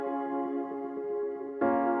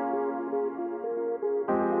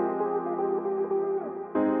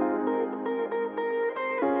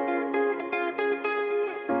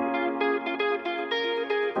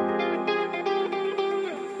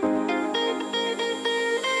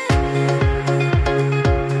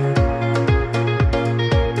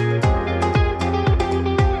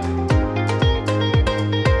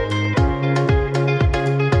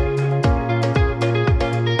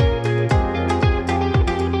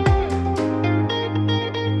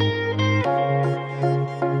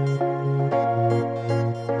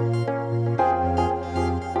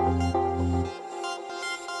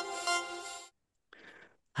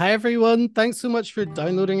Hi, everyone. Thanks so much for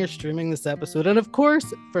downloading or streaming this episode, and of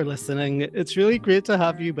course, for listening. It's really great to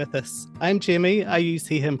have you with us. I'm Jamie. I use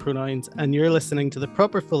he, him pronouns, and you're listening to the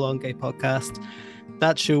Proper Full On Gay podcast,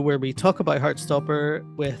 that show where we talk about Heartstopper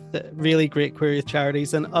with really great queer youth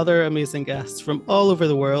charities and other amazing guests from all over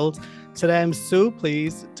the world. Today, I'm so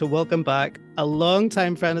pleased to welcome back a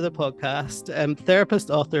longtime friend of the podcast, therapist,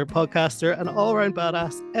 author, podcaster, and all-around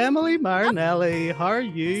badass, Emily Marinelli. How are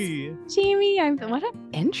you? Jamie, what an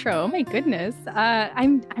intro! Oh my goodness,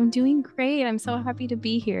 I'm doing great. I'm so happy to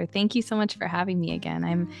be here. Thank you so much for having me again.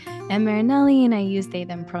 I'm Em Marinelli, and I use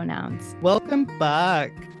they/them pronouns. Welcome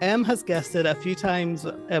back. Em has guested a few times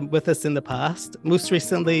with us in the past. Most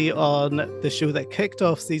recently on the show that kicked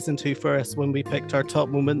off season 2 for us when we picked our top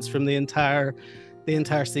moments from the entire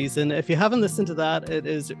season. If you haven't listened to that, it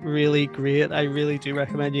is really great. I really do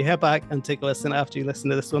recommend you head back and take a listen after you listen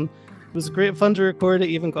to this one. It was great fun to record. It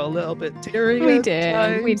even got a little bit teary. We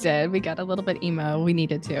did. We got a little bit emo. We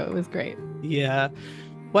needed to. It was great. Yeah.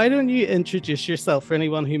 Why don't you introduce yourself for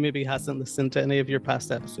anyone who maybe hasn't listened to any of your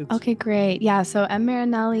past episodes? Okay, great. Yeah, so Em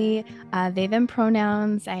Marinelli, they/them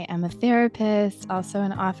pronouns. I am a therapist, also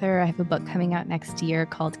an author. I have a book coming out next year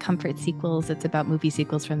called Comfort Sequels. It's about movie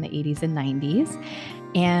sequels from the 80s and 90s.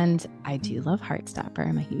 And I do love Heartstopper.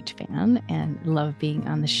 I'm a huge fan and love being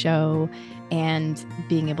on the show and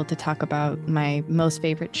being able to talk about my most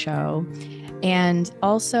favorite show. And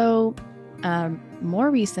also,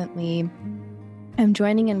 more recently, I'm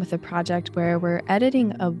joining in with a project where we're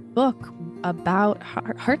editing a book about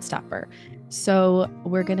Heartstopper. So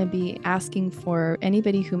we're going to be asking for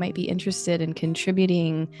anybody who might be interested in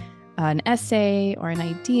contributing an essay or an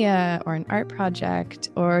idea or an art project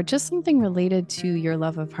or just something related to your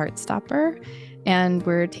love of Heartstopper. And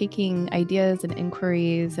we're taking ideas and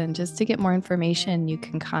inquiries, and just to get more information, you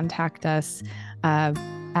can contact us at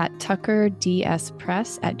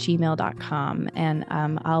tuckerdspress@gmail.com. And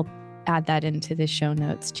I'll add that into the show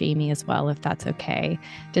notes, Jamie, as well, if that's okay,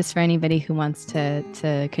 just for anybody who wants to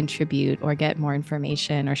contribute or get more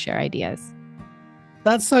information or share ideas.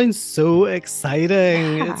 That sounds so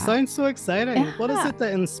exciting. Yeah. It sounds so exciting. Yeah. What is it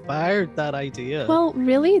that inspired that idea? Well,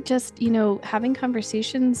 really just, having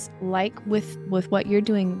conversations like with what you're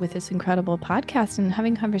doing with this incredible podcast, and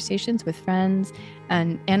having conversations with friends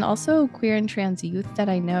and also queer and trans youth that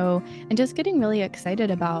I know, and just getting really excited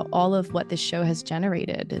about all of what this show has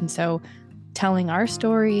generated. And so telling our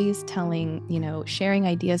stories, sharing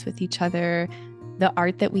ideas with each other, the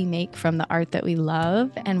art that we make from the art that we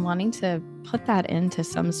love, and wanting to put that into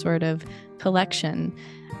some sort of collection.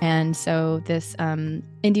 And so this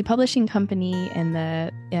indie publishing company in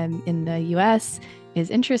the US is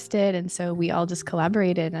interested, and so we all just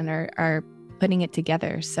collaborated and are putting it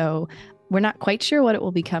together. So we're not quite sure what it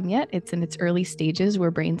will become yet. It's in its early stages.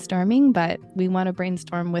 We're brainstorming, but we want to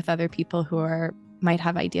brainstorm with other people who might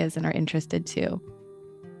have ideas and are interested too.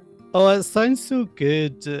 Oh, it sounds so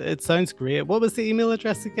good. It sounds great. What was the email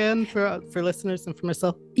address again for listeners and for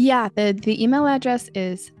myself? Yeah, the email address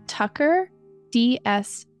is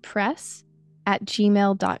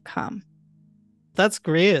tuckerdspress@gmail.com. That's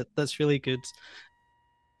great. That's really good.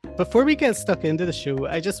 Before we get stuck into the show,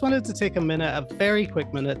 I just wanted to take a very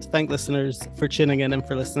quick minute, to thank listeners for tuning in and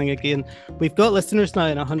for listening again. We've got listeners now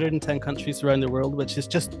in 110 countries around the world, which is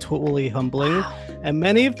just totally humbling. Wow. And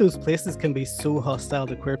many of those places can be so hostile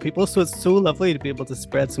to queer people. So it's so lovely to be able to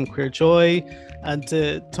spread some queer joy and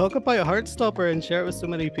to talk about Heartstopper and share it with so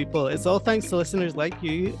many people. It's all thanks to listeners like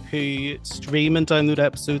you who stream and download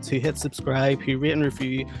episodes, who hit subscribe, who rate and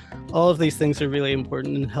review. All of these things are really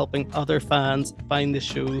important in helping other fans find the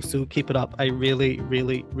show. So keep it up. I really,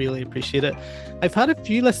 really, really appreciate it. I've had a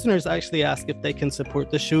few listeners actually ask if they can support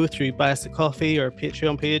the show through Buy Us a Coffee or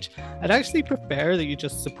Patreon page. I'd actually prefer that you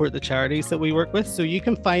just support the charities that we work with. So you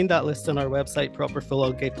can find that list on our website,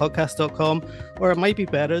 properfullongaypodcast.com, or it might be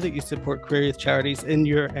better that you support queer youth charities in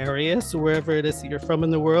your area. So wherever it is that you're from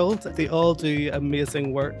in the world, they all do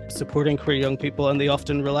amazing work supporting queer young people, and they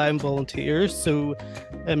often rely on volunteers. So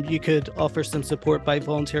you could offer some support by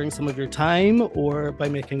volunteering some of your time or by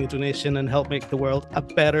making a donation and help make the world a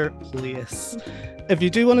better place. If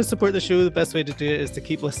you do want to support the show, the best way to do it is to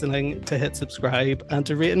keep listening, to hit subscribe, and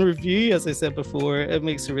to rate and review. As I said before, it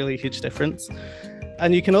makes a really huge difference.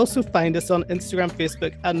 And you can also find us on Instagram,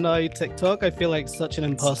 Facebook, and now TikTok. I feel like such an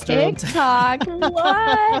imposter on TikTok.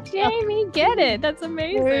 What? Jamie, get it. That's I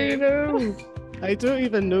amazing. know. I don't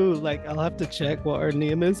even know. Like, I'll have to check what our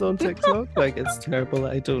name is on TikTok. Like, it's terrible.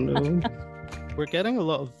 I don't know. We're getting a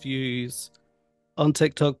lot of views on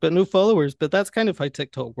TikTok, but no followers. But that's kind of how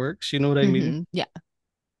TikTok works. You know what I mean? Yeah.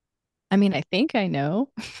 I mean, I think I know.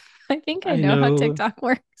 I think I I know how know. TikTok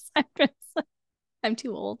works. I'm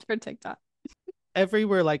too old for TikTok.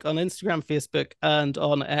 Everywhere, like on Instagram, Facebook, and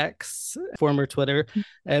on X, former Twitter,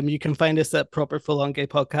 you can find us at Proper Full On Gay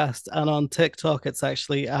Podcast, and on TikTok, it's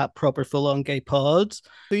actually at Proper Full On Gay Pod.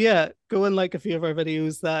 So yeah, go and like a few of our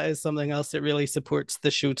videos. That is something else that really supports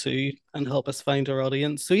the show too, and help us find our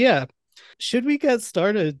audience. So yeah, should we get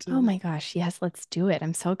started? Oh my gosh, yes, let's do it.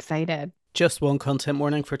 I'm so excited. Just one content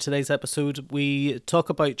warning for today's episode. We talk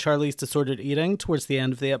about Charlie's disordered eating towards the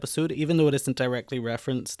end of the episode, even though it isn't directly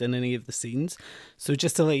referenced in any of the scenes. So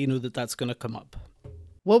just to let you know that that's going to come up.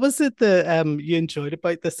 What was it that you enjoyed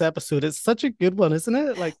about this episode? It's such a good one, isn't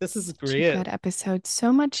it? Like, this is Such a great. good episode.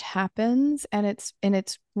 So much happens, and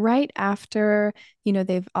it's right after,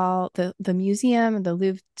 they've all the museum and the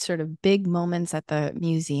Louvre, sort of big moments at the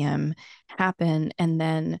museum happen, and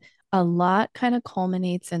then a lot kind of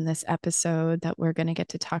culminates in this episode that we're going to get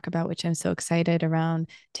to talk about, which I'm so excited around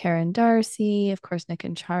Tara and Darcy, of course, Nick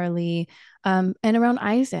and Charlie, and around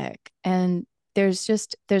Isaac. And there's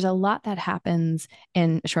a lot that happens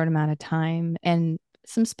in a short amount of time, and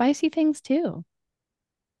some spicy things too.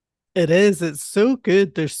 It is. It's so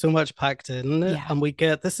good. There's so much packed in, Yeah, and we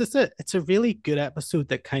get this is a it's a really good episode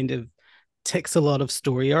that kind of ticks a lot of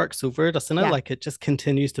story arcs over, doesn't it? yeah, Like it just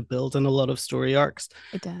continues to build in a lot of story arcs.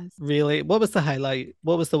 it does. Really, what was the highlight?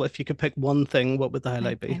 What was the if you could pick one thing, what would the My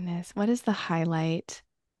highlight be? goodness, what is the highlight?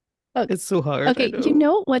 Oh, It's so hard, I okay, you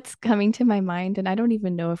know. know what's coming to my mind, and I don't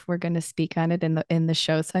even know if we're going to speak on it in the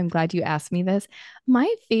show, so I'm glad you asked me this. My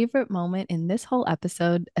favorite moment in this whole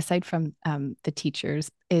episode, aside from the teachers,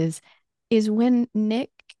 is when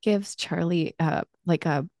Nick gives Charlie like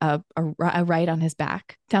a ride on his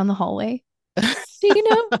back down the hallway. Do you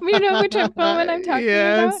know which moment I'm talking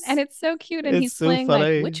about? And Yes, it's so cute. And it's he's so playing like,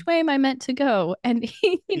 funny. which way am I meant to go? And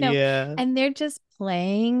Yeah. and they're just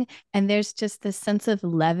playing, and there's just this sense of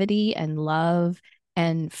levity and love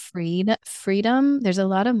and freedom. There's a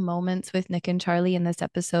lot of moments with Nick and Charlie in this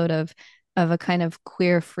episode of a kind of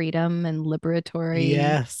queer freedom and liberatory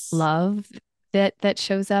Yes. love that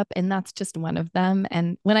shows up, and that's just one of them.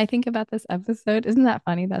 And when I think about this episode, isn't that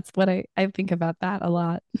funny? That's what I think about that a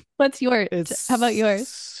lot. What's yours? How about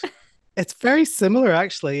yours? It's very similar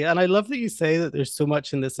actually, and I love that you say that there's so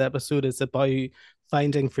much in this episode is about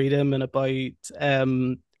finding freedom and about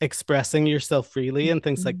expressing yourself freely and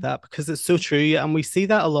things like Mhm. that because it's so true, and we see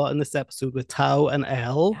that a lot in this episode with Tao and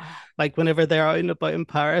Elle. Yeah. Like whenever they're out and about in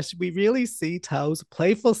Paris, we really see Tao's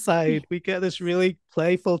playful side. We get this really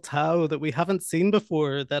playful Tao that we haven't seen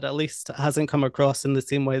before, that at least hasn't come across in the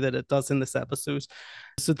same way that it does in this episode.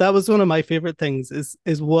 So that was one of my favorite things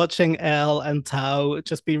is watching Elle and Tao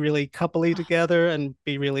just be really coupley Oh, together and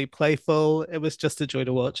be really playful. It was just a joy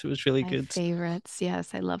to watch. It was really my good. favorites.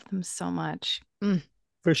 Yes, I love them so much.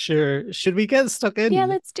 For sure. Should we get stuck Yeah, in?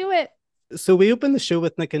 let's do it. So we open the show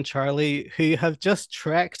with Nick and Charlie, who have just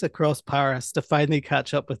trekked across Paris to finally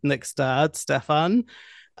catch up with Nick's dad, Stefan.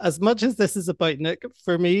 As much as this is about Nick,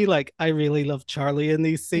 for me, like I really love Charlie in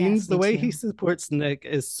these Yes, scenes. The me way he too. supports Nick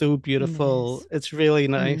is so It beautiful. is. It's really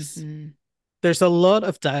nice. Mm-hmm. There's a lot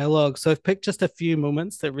of dialogue, so I've picked just a few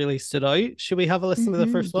moments that really stood out. Should we have a listen to the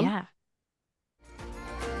Mm-hmm. first one? Yeah.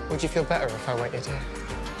 Would you feel better if I waited here?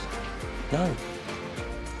 No.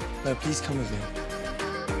 No, please come with me.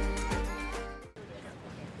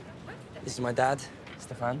 This is my dad,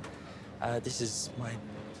 Stefan. This is my...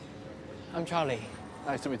 I'm Charlie.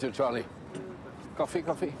 Nice to meet you, Charlie. Coffee,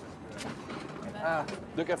 coffee.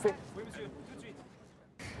 Le café?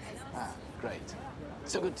 Great.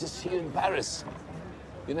 So good to see you in Paris.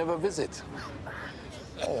 You never visit.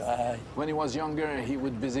 When he was younger, he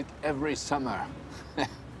would visit every summer.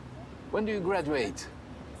 When do you graduate?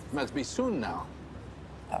 Must be soon now.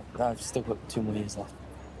 I've still got 2 more years left.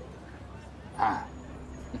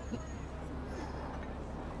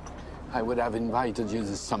 I would have invited you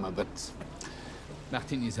this summer, but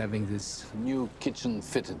Martine is having this new kitchen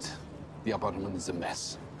fitted. The apartment is a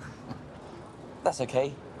mess. That's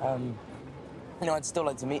okay. I'd still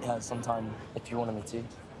like to meet her sometime if you wanted me to.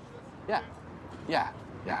 Yeah.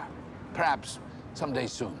 Perhaps someday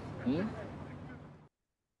soon.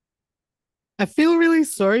 I feel really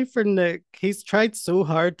sorry for Nick. He's tried so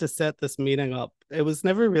hard to set this meeting up. It was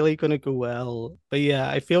never really going to go well. But yeah,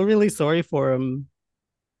 I feel really sorry for him.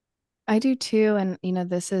 I do too. And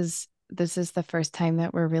this is the first time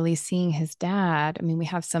that we're really seeing his dad. I mean, we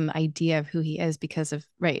have some idea of who he is because of,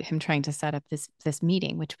 right, him trying to set up this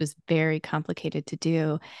meeting, which was very complicated to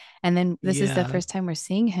do. And then this is the Yeah. first time we're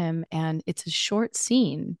seeing him, and it's a short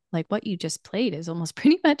scene. Like what you just played is almost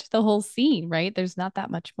pretty much the whole scene, right? There's not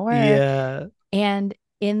that much more. Yeah. And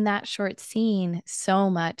in that short scene, so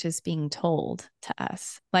much is being told to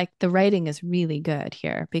us. Like the writing is really good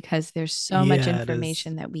here because there's so much Yeah, it is.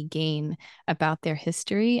 information that we gain about their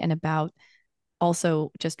history and about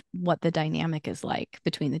also just what the dynamic is like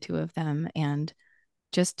between the two of them and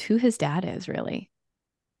just who his dad is, really.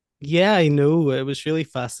 Yeah, I know. It was really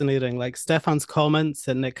fascinating. Like Stefan's comments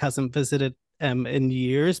that Nick hasn't visited in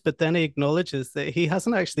years, but then he acknowledges that he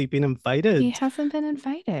hasn't actually been He invited. hasn't been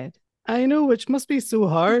invited. I know, which must be so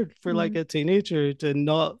hard for like Mhm. a teenager to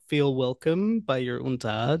not feel welcome by your own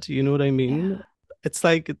dad. You know what I mean? Yeah. It's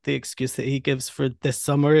like the excuse that he gives for this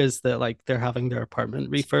summer is that like they're having their apartment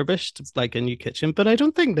refurbished, like a new kitchen. But I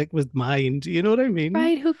don't think Nick would mind. You know what I mean?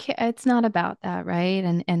 Right. Who cares? It's not about that, right?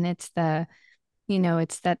 And it's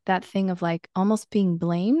it's that thing of like almost being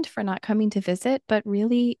blamed for not coming to visit, but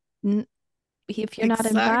really if you're not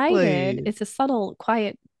invited, Exactly. it's a subtle,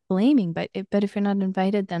 quiet blaming, but if you're not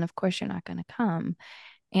invited, then of course you're not going to come.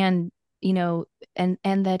 And you know, and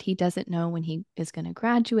that he doesn't know when he is going to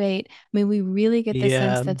graduate. I mean, we really get the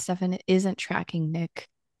sense Yeah. that Stefan isn't tracking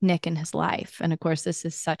Nick in his life. And of course, this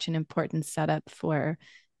is such an important setup for,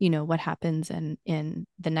 what happens in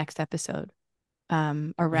the next episode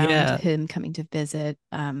around Yeah. him coming to visit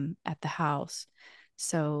at the house.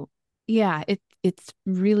 So yeah, it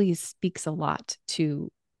really speaks a lot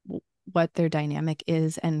to what their dynamic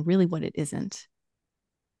is and really what it isn't.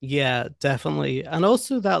 Yeah, definitely. And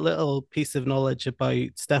also that little piece of knowledge about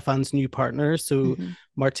Stefan's new partner. So Mm-hmm.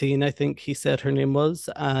 Martine, I think he said her name was,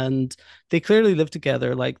 and they clearly live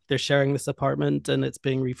together. Like they're sharing this apartment and it's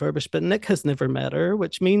being refurbished, but Nick has never met her,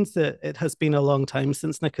 which means that it has been a long time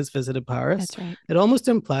since Nick has visited Paris. That's right. It almost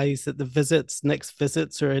implies that Nick's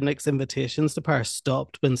visits or Nick's invitations to Paris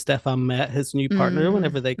stopped when Stefan met his new partner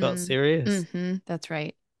whenever they got Mm-hmm. serious. Mm-hmm. That's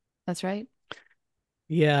right. That's right.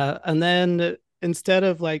 Yeah, and then instead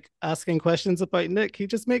of like asking questions about Nick, he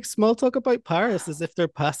just makes small talk about Paris as if they're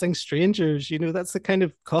passing strangers. You know, that's the kind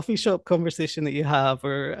of coffee shop conversation that you have,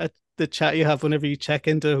 or the chat you have whenever you check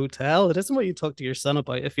into a hotel. It isn't what you talk to your son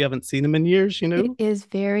about if you haven't seen him in years, you It know? is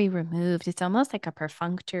very removed. It's almost like a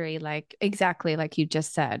perfunctory, like exactly like you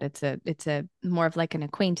just said. It's a more of like an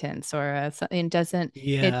acquaintance or it doesn't it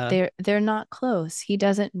Yeah, they're not close. He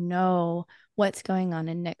doesn't know what's going on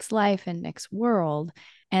in Nick's life and Nick's world.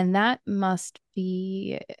 And that must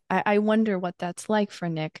be I wonder what that's like for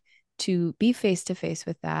Nick to be face to face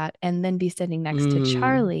with that and then be sitting next to mm,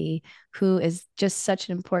 Charlie, who is just such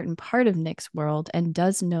an important part of Nick's world and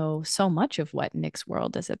does know so much of what Nick's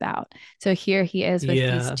world is about. So here he is with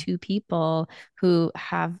these yeah, two people who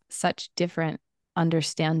have such different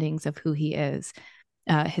understandings of who he is.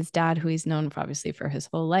 His dad, who he's known for obviously for his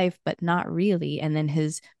whole life, but not really. And then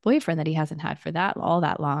his boyfriend that he hasn't had for that all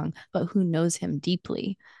that long, but who knows him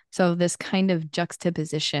deeply. So this kind of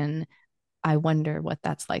juxtaposition, I wonder what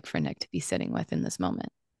that's like for Nick to be sitting with in this moment.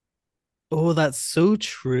 Oh, that's so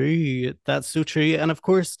true. That's so true. And of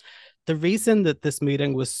course, the reason that this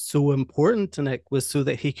meeting was so important to Nick was so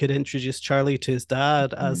that he could introduce Charlie to his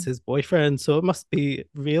dad as Mm. his boyfriend. So it must be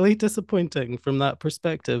really disappointing from that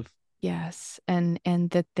perspective. Yes, and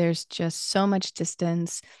that there's just so much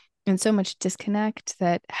distance and so much disconnect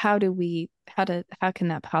that how can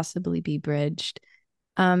that possibly be bridged?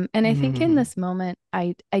 And I think in Mm, this moment,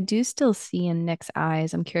 I do still see in Nick's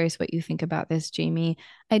eyes, I'm curious what you think about this, Jamie.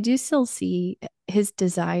 I do still see his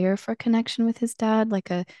desire for connection with his dad, like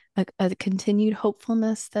a continued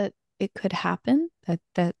hopefulness that it could happen, that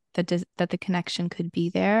the connection could be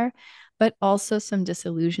there, but also some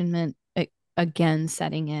disillusionment again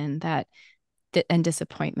setting in that and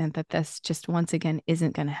disappointment that this just once again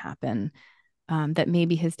isn't going to happen. That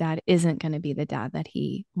maybe his dad isn't going to be the dad that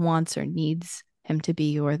he wants or needs him to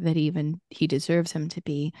be, or that even he deserves him to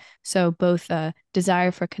be. So both a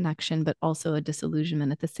desire for connection, but also a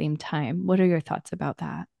disillusionment at the same time. What are your thoughts about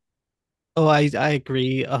that? Oh, I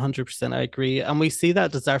agree 100%. I agree. And we see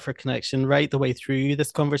that desire for connection right the way through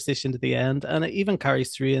this conversation to the end. And it even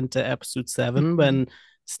carries through into episode 7 Mhm. when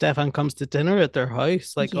Stefan comes to dinner at their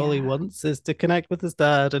house. Like all he Yeah, wants is to connect with his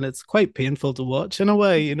dad. And it's quite painful to watch in a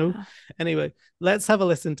way, you know? yeah. Anyway, let's have a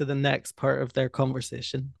listen to the next part of their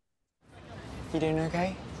conversation. You doing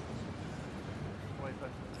okay?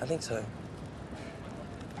 I think so.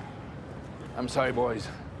 I'm sorry, boys.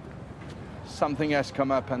 Something has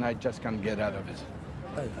come up and I just can't get out of it.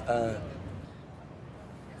 Oh,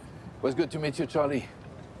 Was good to meet you, Charlie.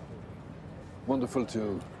 Wonderful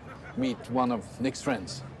to meet one of Nick's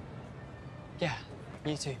friends. Yeah,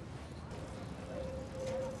 you too.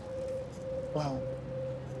 Well,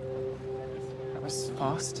 that was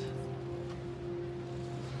fast.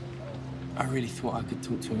 I really thought I could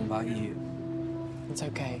talk to him about you. It's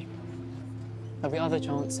okay. There'll be other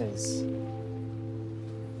chances.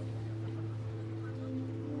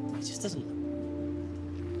 He just doesn't...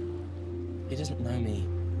 He doesn't know me.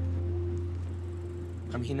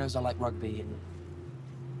 I mean, he knows I like rugby and...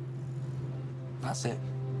 That's it.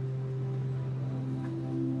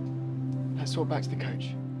 Let's talk back to the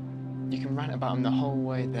coach. You can rant about him the whole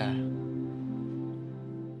way there.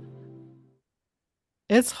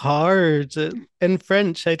 It's hard. In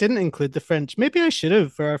French, I didn't include the French. Maybe I should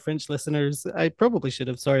have for our French listeners. I probably should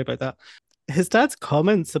have. Sorry about that. His dad's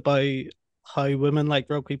comments about how women like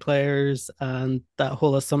rugby players and that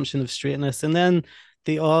whole assumption of straightness, and then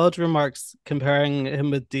the odd remarks comparing him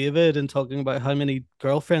with David and talking about how many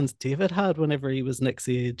girlfriends David had whenever he was Nick's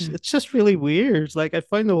age. It's just really weird. Like I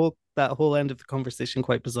find that whole end of the conversation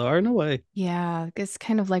quite bizarre in a way. Yeah, it's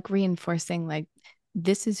kind of like reinforcing like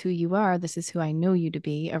this is who you are. This is who I know you to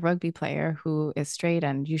be, a rugby player who is straight,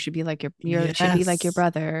 and you should be like you should be like your Yes.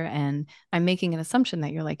 brother. And I'm making an assumption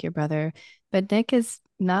that you're like your brother, but Nick is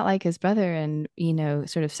not like his brother. And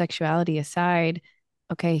sort of sexuality aside,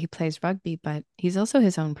 okay, he plays rugby, but he's also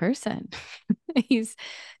his own person. he's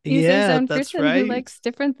he's his Yeah, own that's person who right. likes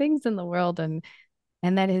different things in the world, and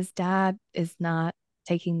that his dad is not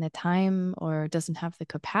taking the time or doesn't have the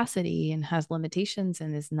capacity and has limitations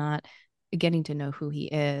and is not getting to know who he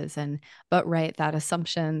is. And but right, that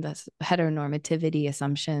assumption, this heteronormativity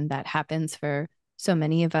assumption that happens for so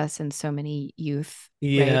many of us and so many youth, right,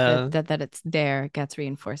 Yeah. that it's there, gets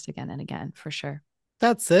reinforced again and again, for sure.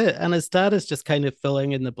 That's it. And his dad is just kind of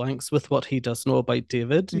filling in the blanks with what he does know about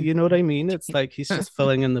David. You know what I mean? It's like he's just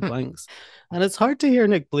filling in the blanks. And it's hard to hear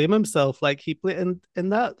Nick blame himself. Like in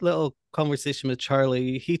that little conversation with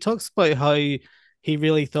Charlie, he talks about how he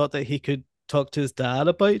really thought that he could talk to his dad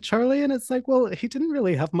about Charlie. And it's like, well, he didn't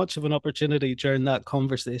really have much of an opportunity during that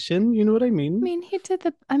conversation. You know what I mean?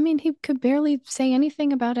 I mean, he could barely say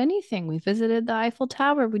anything about anything. We visited the Eiffel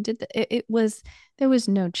Tower. We did it was there was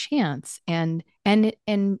no chance. And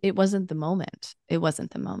it wasn't the moment. It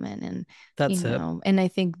wasn't the moment. And That's it. and I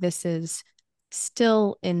think this is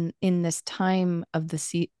still in this time of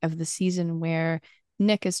of the season where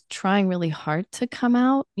Nick is trying really hard to come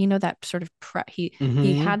out. That sort of he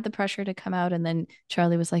Mm-hmm. had the pressure to come out, and then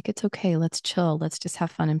Charlie was like, "It's okay, let's chill, let's just have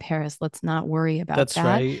fun in Paris, let's not worry about That's that."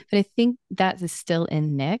 right. But I think that is still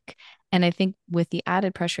in Nick, and I think with the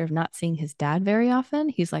added pressure of not seeing his dad very often,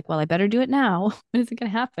 he's like, "Well, I better do it now." When is it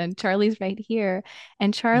going to happen? Charlie's right here,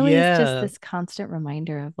 and Charlie is just Yeah. this constant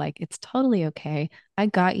reminder of like, it's totally okay. I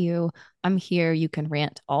got you. I'm here. You can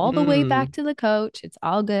rant all the way back Mm. to the coach. It's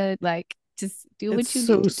all good. Like, just do It's what you need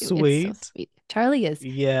so to do. It's so sweet. sweet. Charlie is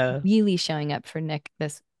Yeah. really showing up for Nick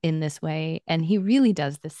in this way, and he really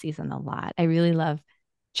does this season a lot. I really love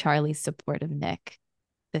Charlie's support of Nick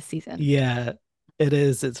this season. Yeah, it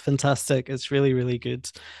is. It's fantastic. It's really, really good.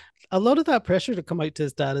 A lot of that pressure to come out to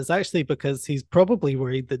his dad is actually because he's probably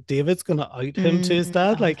worried that David's going to out him to his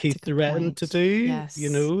dad, Oh, like he that's a good threatened to point. do, Yes.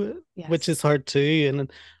 which is Yes. hard too.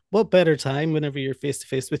 And what better time whenever you're face to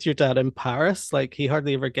face with your dad in Paris? Like he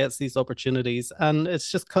hardly ever gets these opportunities, and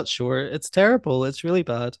it's just cut short. It's terrible. It's really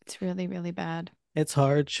bad. It's really, really bad. It's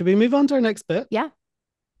hard. Should we move on to our next bit? Yeah.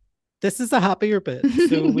 This is a happier bit.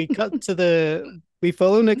 So we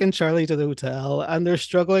follow Nick and Charlie to the hotel, and they're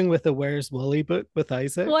struggling with a Where's Wally book with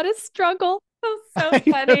Isaac. What a struggle. So I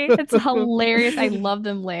funny. know. It's hilarious. I love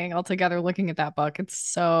them laying all together looking at that book. It's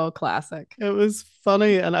so classic. It was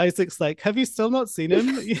funny, and Isaac's like, "Have you still not seen him?"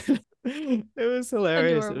 It was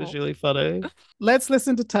hilarious. It was Adorable. really funny. Let's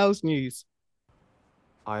listen to Tao's news.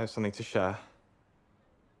 I have something to share.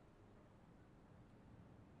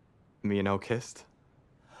 Me and Elle kissed.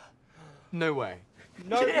 No way.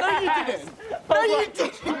 No, no, you didn't. No, you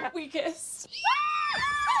didn't. We kissed.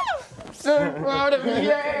 So proud of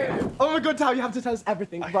you. Oh my god, Tao, you have to tell us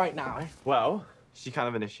everything right now. Well, she kind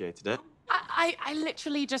of initiated it. I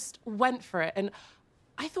literally just went for it, and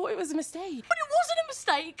I thought it was a mistake. But it wasn't a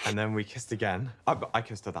mistake! And then we kissed again. I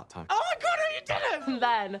kissed her that time. Oh my god, no, you didn't! And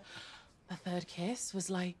then the third kiss was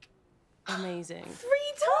like amazing. 3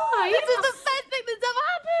 times! This is the best thing that's ever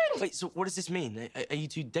happened! Wait, so what does this mean? Are you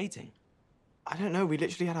two dating? I don't know, we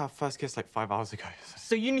literally had our first kiss like 5 hours ago.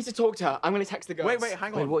 So you need to talk to her. I'm going to text the girls. Wait,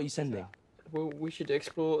 hang Wait, on. what are you sending? Well, we should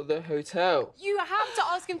explore the hotel. You have to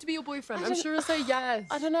ask him to be your boyfriend. I'm sure he'll say yes.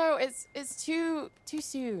 I don't know. It's too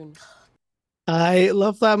soon. I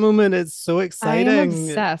love that moment. It's so I am exciting.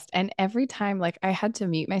 obsessed. And every time, like, I had to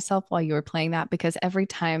mute myself while you were playing that because every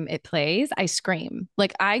time it plays, I scream.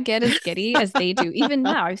 Like, I get as giddy as they do. Even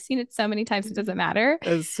now, I've seen it so many times, it doesn't matter.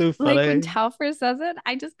 It's so Like when funny. Telfer says it,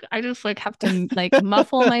 I just like have to like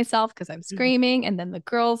muffle myself because I'm screaming, and then the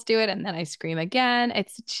girls do it, and then I scream again.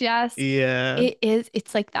 It's just, Yeah.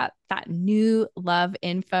 it's like that new love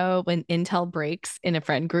info when Intel breaks in a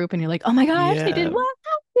friend group, and you're like, oh my gosh, they did Yeah. what?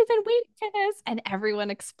 We've been waiting for this, and everyone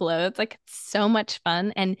explodes. Like it's so much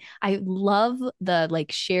fun, and I love the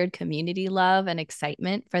like shared community love and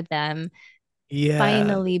excitement for them Yeah.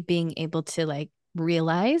 finally being able to like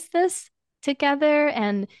realize this together.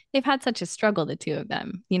 And they've had such a struggle, the two of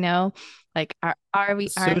them, like are we,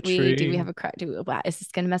 So aren't we, do we true. have a what is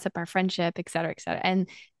this going to mess up our friendship, et cetera, et cetera. And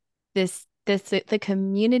this the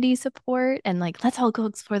community support and like let's all go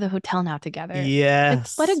explore the hotel now together. Like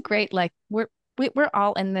what a Yes. great, like we're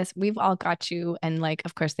all in this, we've all got you. And like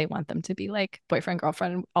of course they want them to be like boyfriend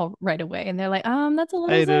girlfriend all right away, and they're like that's a little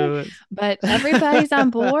I soon, know. but everybody's on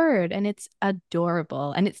board and it's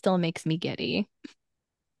adorable and it still makes me giddy.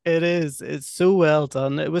 It is. It's so well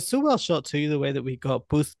done. It was so well shot too, the way that we got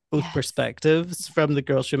both Yes. perspectives from the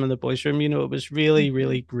girls' room and the boys' room. It was really, Mhm.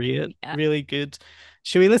 really great. Yeah. Really good.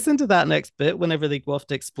 Should we listen to that next bit whenever they go off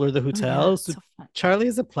to explore the Oh yeah, hotel? So so fun. Charlie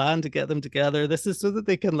has a plan to get them together. This is so that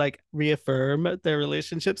they can like reaffirm their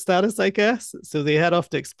relationship status, I guess. So they head off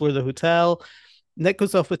to explore the hotel. Nick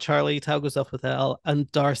goes off with Charlie, Tao goes off with Elle,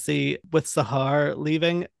 and Darcy with Sahar,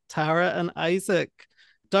 leaving Tara and Isaac.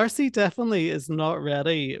 Darcy definitely is not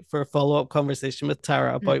ready for a follow up conversation with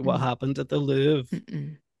Tara about what Mm-mm. happened at the Louvre.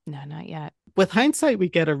 Mm-mm. No, not yet. With hindsight, we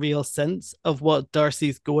get a real sense of what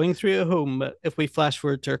Darcy's going through at home if we flash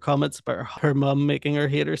forward to her comments about her mum making her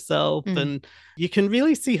hate herself. Mm. And you can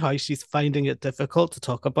really see how she's finding it difficult to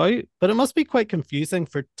talk about. But it must be quite confusing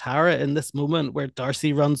for Tara in this moment where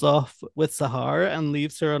Darcy runs off with Sahar and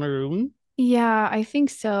leaves her on her own. Yeah, I think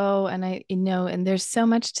so. And and there's so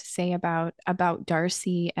much to say about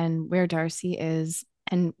Darcy and where Darcy is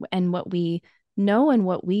and what we know and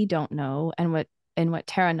what we don't know and what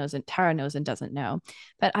Tara knows and doesn't know.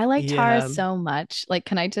 But I like Tara Yeah. so much. Like,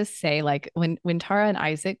 can I just say, like when Tara and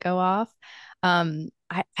Isaac go off,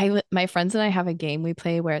 my friends and I have a game we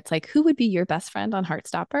play where it's like, who would be your best friend on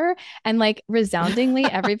Heartstopper? And like resoundingly,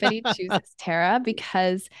 everybody chooses Tara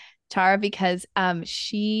because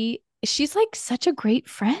she's like such a great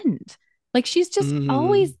friend. Like she's just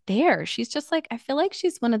always Mm, there. She's just like, I feel like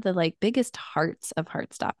she's one of the like biggest hearts of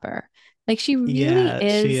Heartstopper. Like she really yeah, she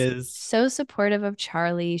is is. so supportive of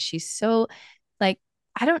Charlie. She's so like,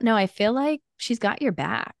 I don't know, I feel like she's got your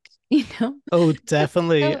back, you know? Oh,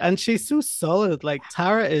 definitely. So And she's so solid. Like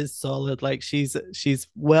Tara is solid. Like she's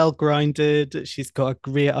well grounded. She's got a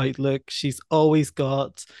great outlook. She's always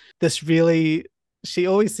got this really she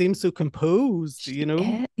always seems so composed, you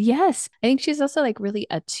know? Yes. I think she's also like really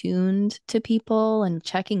attuned to people and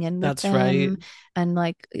checking in with That's right. them. And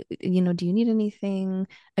like, do you need anything?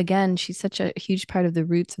 Again, she's such a huge part of the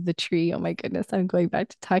roots of the tree. Oh my goodness, I'm going back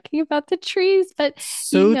to talking about the trees, but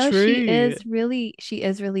So she true. is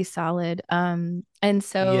really solid. And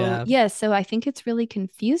so Yeah. yeah, so I think it's really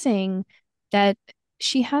confusing that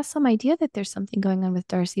she has some idea that there's something going on with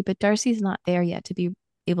Darcy, but Darcy's not there yet to be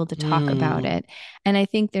able to talk about Mm, it. And I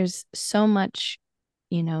think there's so much,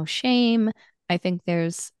 shame. I think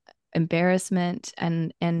there's embarrassment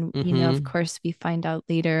and of mm-hmm. course we find out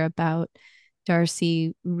later about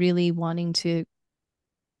Darcy really wanting to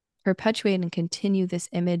perpetuate and continue this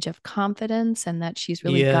image of confidence and that she's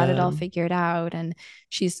really got it Yeah. all figured out and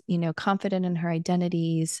she's, confident in her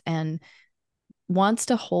identities and wants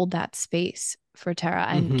to hold that space for Tara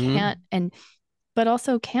and Mm-hmm. can't and but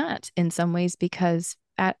also can't in some ways because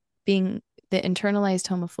at being the internalized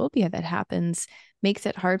homophobia that happens makes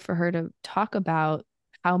it hard for her to talk about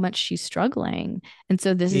how much she's struggling. And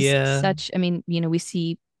so this is Yeah. such, I mean, we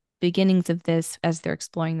see beginnings of this as they're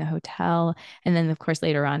exploring the hotel and then of course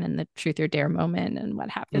later on in the truth or dare moment and what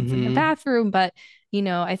happens in the Mm-hmm. bathroom, but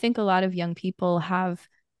I think a lot of young people have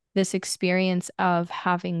this experience of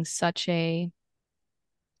having such a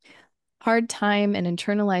hard time and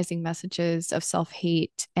internalizing messages of self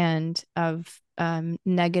hate and of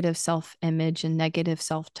negative self image and negative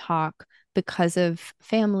self talk because of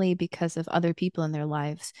family, because of other people in their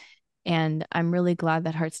lives. And I'm really glad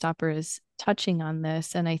that Heartstopper is touching on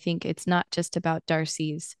this. And I think it's not just about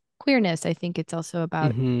Darcy's queerness, I think it's also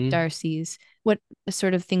about Mm-hmm. Darcy's what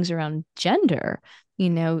sort of things around gender,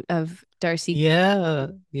 of Darcy Yeah.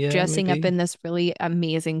 Yeah, dressing up maybe. in this really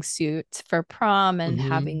amazing suit for prom and Mm-hmm.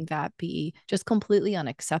 having that be just completely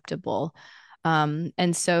unacceptable.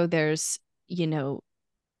 And so there's, you know,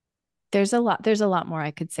 there's a lot more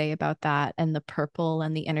I could say about that and the purple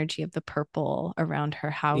and the energy of the purple around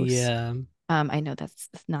her house. Yeah. I know that's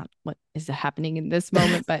not what is happening in this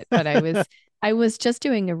moment, but I was just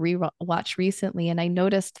doing a rewatch recently, and I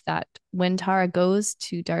noticed that when Tara goes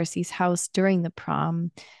to Darcy's house during the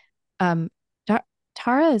prom, um,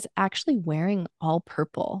 Tara is actually wearing all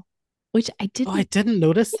purple, which I Oh, I didn't. didn't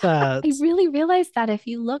notice Yeah, that. I really realized that if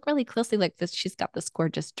you look really closely, like this, she's got this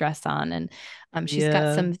gorgeous dress on, and she's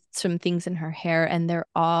got Yeah. some things in her hair, and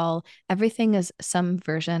everything is some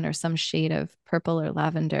version or some shade of purple or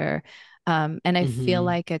lavender, and I feel Hmm.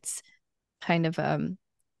 like it's kind of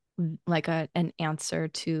like an answer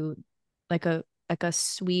to like a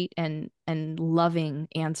sweet and loving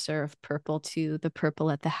answer of purple to the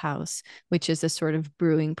purple at the house, which is a sort of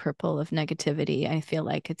brewing purple of negativity. I feel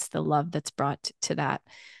like it's the love that's brought to that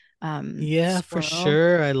Yeah, for swirl.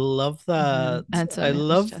 sure. I love that. And so I I was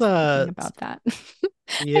love just thinking that. about that.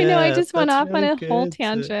 I know I Yeah, just went that's off on really a whole good.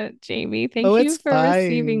 tangent, Jamie. Oh, Thank you it's for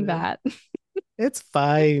receiving fine. that. It's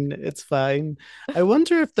fine. It's fine. I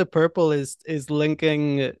wonder if the purple is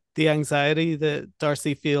linking the anxiety that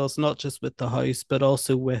Darcy feels not just with the house, but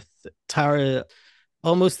also with Tara.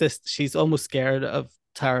 Almost this, she's almost scared of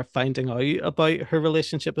Tara finding out about her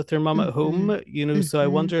relationship with her mum at Hmm. home, so I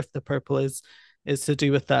Hmm. wonder if the purple is to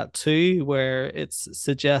do with that too, where it's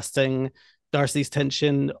suggesting Darcy's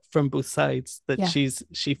tension from both sides, that Yeah.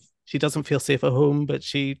 she doesn't feel safe at home, but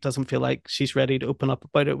she doesn't feel like she's ready to open up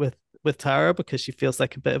about it with Tara because she feels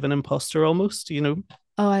like a bit of an imposter almost.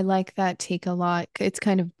 Oh, I like that take a lot. It's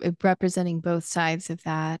kind of representing both sides of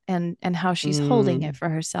that and how she's holding it Mm, for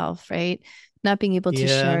herself, right? Not being able to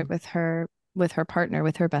share yeah. it with her partner,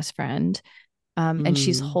 with her best friend. And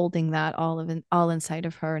she's Mm, holding that all inside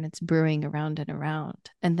of her and it's brewing around and around.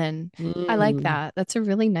 And then I like mm. that. That's a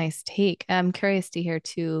really nice take. I'm curious to hear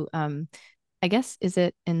too. I guess is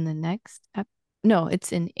it in the next no,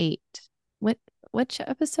 it's in 8. What which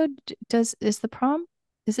episode is the prom?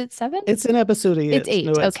 Is it 7? It's in episode It's 8.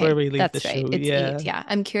 No, 8. it's where Okay, we leave the that's right. show. It's 8. Yeah. Yeah.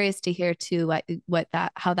 I'm curious to hear too what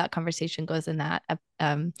that how that conversation goes in that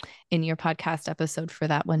in your podcast episode for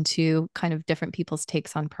that one too, kind of different people's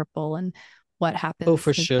takes on purple and what Oh, happens for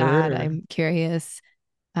with that. sure. I'm curious.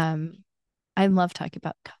 Um I love talking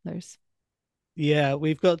about colors. Yeah,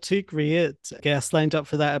 we've got two great guests lined up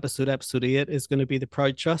for that episode. Episode 8 is going to be the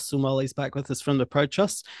Proud Trust. So Molly's back with us from the Proud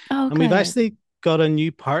Trust. Oh, And we've good. actually got a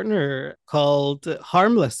new partner called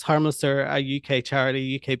Harmless. Harmless are a UK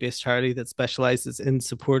charity, UK based charity that specializes in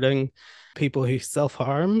supporting people who self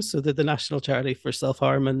harm. So they're the national charity for self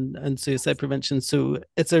harm and suicide prevention. So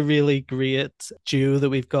it's a really great duo that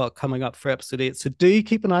we've got coming up for episode 8. So do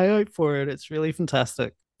keep an eye out for it. It's really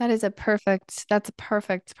fantastic. That's a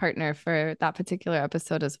perfect partner for that particular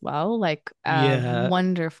episode as well. Like Yeah.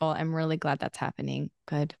 wonderful. I'm really glad that's happening.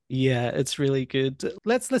 Good. Yeah, it's really good.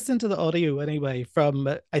 Let's listen to the audio anyway from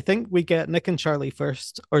I think we get Nick and Charlie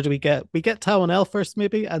first, or do we get Tao and Elle first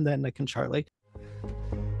maybe, and then Nick and Charlie.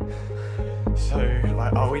 So,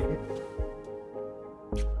 like, are we?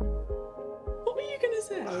 What were you gonna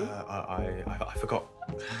say? I forgot.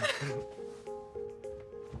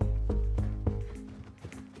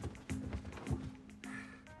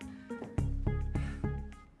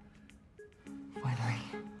 Finally.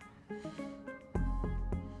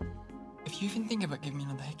 If you even think about giving me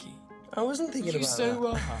another hickey, I wasn't thinking you about so that.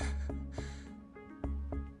 are.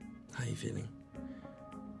 How are you feeling?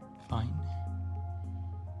 Fine.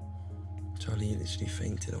 Charlie, you literally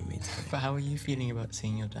fainted on me today. But how are you feeling about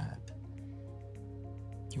seeing your dad?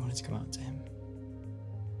 You wanted to come out to him.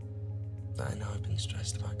 I know I've been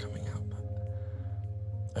stressed about coming out, but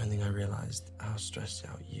I don't think I realised how stressed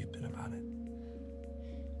out you've been about it.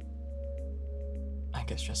 I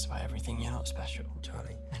get stressed about everything. You're not special.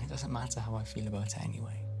 Charlie. And it doesn't matter how I feel about it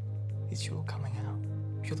anyway. It's your coming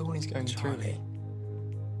out. You're the one who's going through Charlie. it.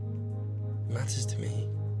 It matters to me.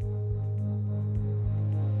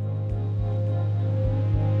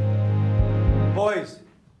 Boys,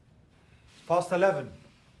 it's past 11.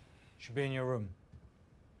 Should be in your room.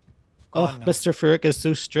 Go Oh, on now. Mr. Farouk is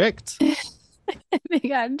so strict. They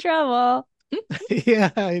got in trouble. Yeah,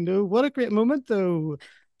 I know. What a great moment though.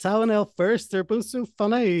 Tao and Elle first, they're both so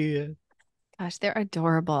funny. Gosh, they're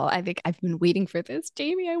adorable. I think I've been waiting for this,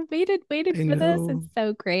 Jamie. I waited I for this. know. It's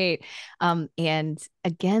so great. And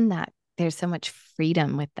again, that there's so much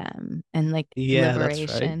freedom with them and like Yeah, that's right.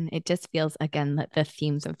 liberation. It just feels again that the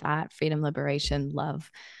themes of that freedom, liberation, love.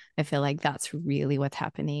 I feel like that's really what's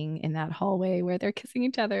happening in that hallway where they're kissing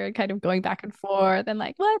each other and kind of going back and forth and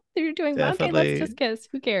like, what? They're doing well. Okay, let's Definitely. just kiss.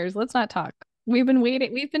 Who cares? Let's not talk. We've been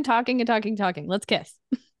waiting. We've been talking and talking, talking. Let's kiss.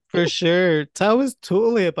 For sure. Tao was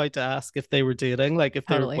totally about to ask if they were dating, like if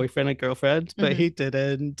they were Totally. boyfriend and girlfriend, but Mhm. he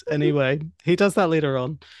didn't. Anyway, he does that later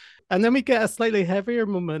on. And then we get a slightly heavier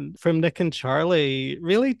moment from Nick and Charlie.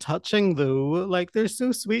 Really touching though. Like they're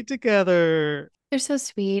so sweet together. They're so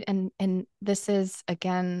sweet, and this is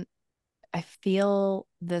again, I feel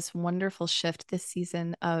this wonderful shift this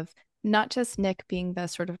season of not just Nick being the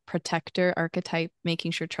sort of protector archetype,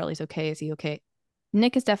 making sure Charlie's okay. Is he okay?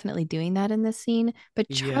 Nick is definitely doing that in this scene, but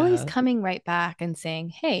Charlie's Yeah. coming right back and saying,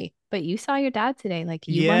 "Hey, but you saw your dad today. Like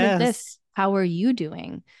you wanted this. Yes. How are you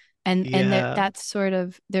doing?" And there, Yeah. that's sort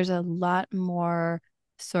of there's a lot more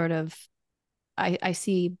sort of I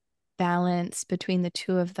see balance between the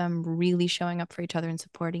two of them really showing up for each other and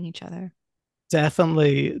supporting each other.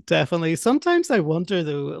 Definitely, definitely. Sometimes I wonder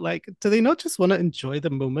though, like, do they not just want to enjoy the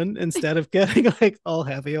moment instead of getting like all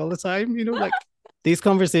heavy all the time? Like these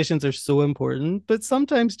conversations are so important, but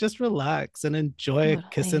sometimes just relax and enjoy a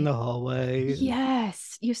kiss in Totally. the hallway.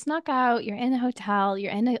 Yes, you snuck out, you're in a hotel,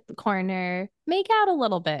 you're in a corner, make out a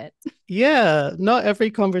little bit. Yeah, not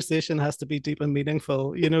every conversation has to be deep and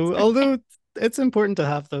meaningful, although it's important to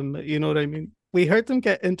have them, you know what I mean? We heard them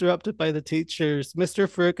get interrupted by the teachers, Mr.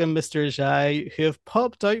 Fook and Mr. Jai, who have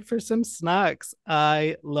popped out for some snacks.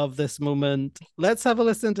 I love this moment. Let's have a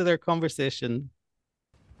listen to their conversation.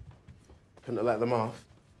 Couldn't have let them off.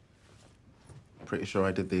 Pretty sure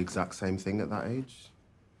I did the exact same thing at that age.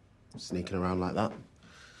 Sneaking around like that.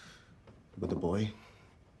 With a boy.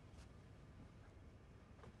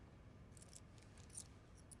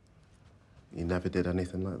 You never did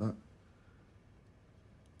anything like that?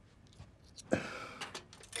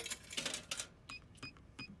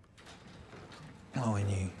 Not when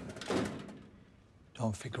you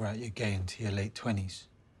don't figure out you're gay until your late 20s.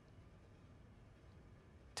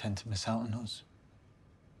 Tend to miss out on those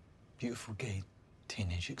beautiful gay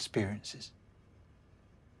teenage experiences.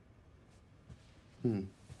 Hmm.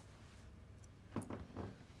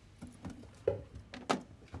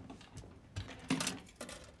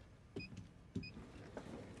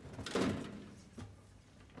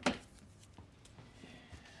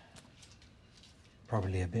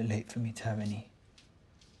 Probably a bit late for me to have any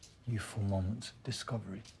youthful moments of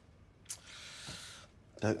discovery.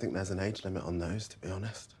 Don't think there's an age limit on those, to be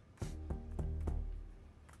honest.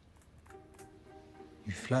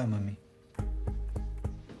 You flirting with me?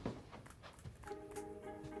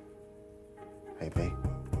 Maybe.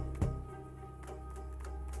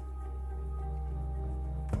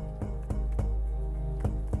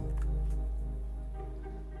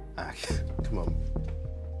 Ah, come on.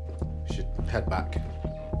 We should head back.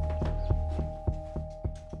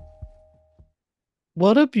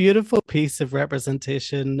 What a beautiful piece of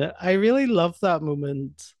representation. I really love that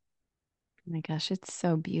moment. Oh my gosh, it's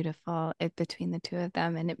so beautiful between the two of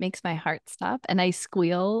them, and it makes my heart stop. And I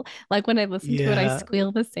squeal like when I listen to it, I Yeah.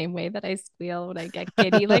 squeal the same way that I squeal when I get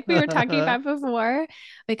giddy, like we were talking about before,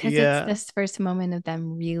 because it's Yeah. this first moment of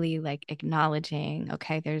them really like acknowledging,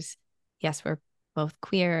 okay, yes, we're both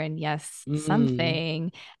queer, and yes, Mm.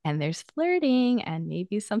 something, and there's flirting, and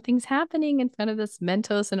maybe something's happening in front of this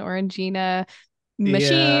Mentos and Orangina Yeah.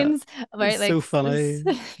 machines, right? It's Like so funny.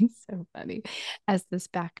 so funny as this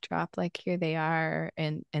backdrop, like here they are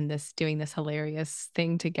and this doing this hilarious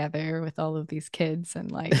thing together with all of these kids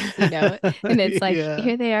and and it's like Yeah.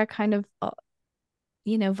 here they are kind of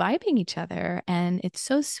vibing each other, and it's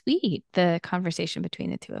so sweet, the conversation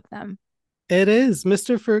between the two of them. It is.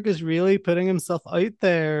 Mr. Ferg is really putting himself out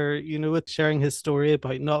there, with sharing his story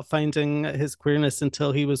about not finding his queerness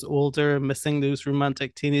until he was older, missing those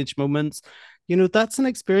romantic teenage moments. That's an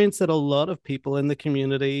experience that a lot of people in the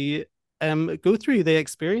community go through. They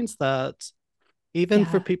experience that. Even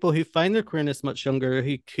for Yeah. people who find their queerness much younger,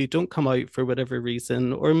 who don't come out for whatever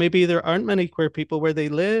reason, or maybe there aren't many queer people where they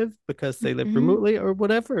live because they live Hmm. remotely or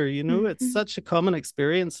whatever, it's Hmm. such a common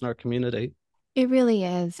experience in our community. It really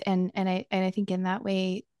is. And I think in that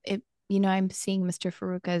way, I'm seeing Mr.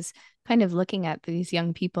 Farouk as kind of looking at these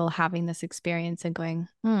young people having this experience and going,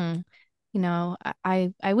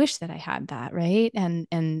 I wish that I had that, right? And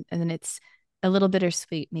then it's a little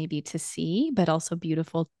bittersweet maybe to see, but also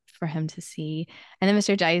beautiful for him to see. And then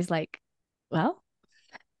Mr. Jai is like, well,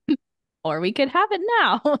 or we could have it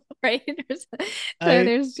now, right? So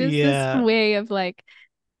there's just this Yeah, way of like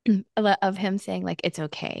of him saying like it's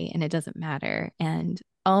okay and it doesn't matter, and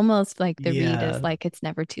almost like the read is yeah, like it's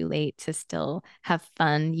never too late to still have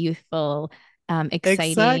fun, youthful,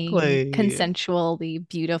 exciting, exactly. consensually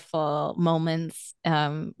beautiful moments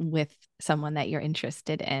with someone that you're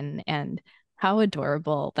interested in. And how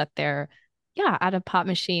adorable that they're, yeah, at a pop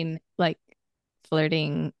machine, like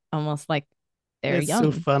flirting almost like they're It's so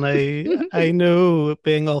young. funny. I know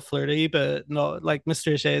being all flirty, but not like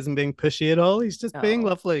Mr. Shea isn't being pushy at all. He's just being No,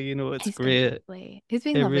 lovely. You know, it's he's being great. lovely. He's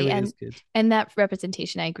being It lovely, really is good. and that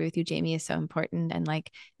representation, I agree with you, Jamie, is so important. And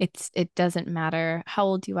like, it doesn't matter how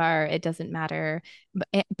old you are. It doesn't matter,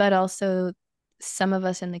 but also some of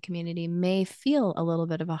us in the community may feel a little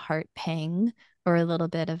bit of a heart pang or a little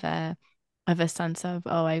bit of a sense of,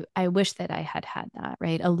 oh, I wish that I had had that,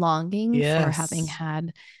 right? A longing for having Yes.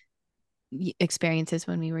 had experiences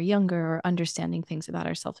when we were younger or understanding things about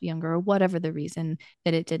ourselves younger or whatever the reason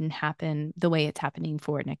that it didn't happen the way it's happening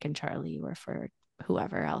for Nick and Charlie or for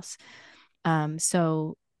whoever else.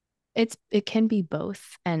 So it can be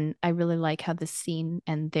both, and I really like how the scene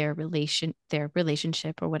and their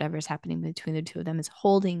relationship or whatever is happening between the two of them is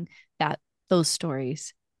holding that those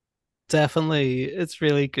stories. Definitely. It's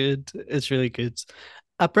really good. It's really good.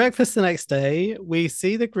 At breakfast the next day, we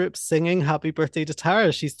see the group singing happy birthday to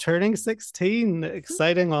Tara. She's turning 16,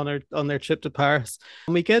 exciting on their trip to Paris.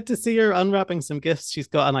 And we get to see her unwrapping some gifts. She's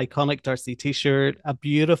got an iconic Darcy t-shirt, a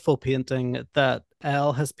beautiful painting that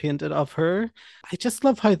Elle has painted of her. I just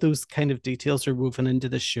love how those kind of details are woven into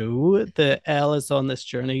the show. That Elle is on this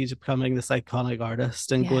journey to becoming this iconic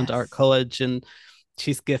artist and going to art Yes. college, and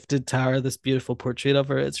she's gifted Tara this beautiful portrait of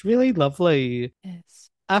her. It's really lovely. Yes.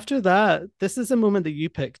 After that, this is a moment that you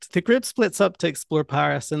picked. The group splits up to explore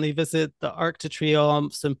Paris and they visit the Arc de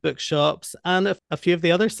Triomphe, some bookshops, and a few of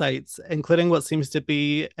the other sites, including what seems to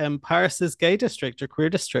be Paris's gay district or queer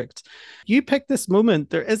district. You picked this moment.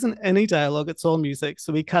 There isn't any dialogue; it's all music,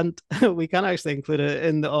 so we can't we can't actually include it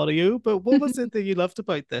in the audio. But what was it that you loved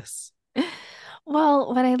about this?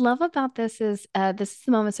 Well, what I love about this is the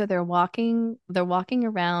moment so they're walking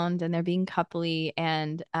around and they're being coupley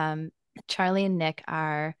and Charlie and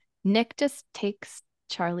Nick just takes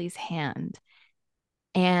Charlie's hand.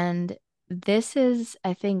 And this is,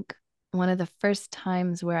 I think, one of the first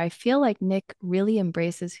times where I feel like Nick really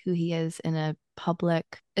embraces who he is in a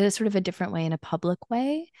sort of a different way, in a public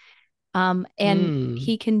way. And Mm,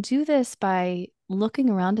 he can do this by looking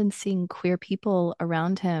around and seeing queer people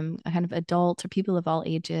around him, a kind of adults or people of all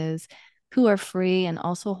ages who are free and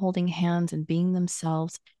also holding hands and being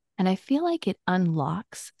themselves. And I feel like it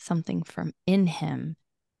unlocks something from in him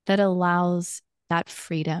that allows that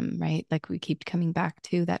freedom, right? Like we keep coming back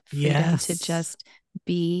to that freedom to yes. just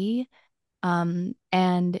be. And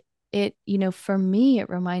for me, it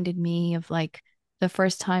reminded me of like the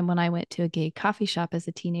first time when I went to a gay coffee shop as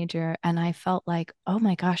a teenager and I felt like, oh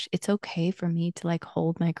my gosh, it's okay for me to like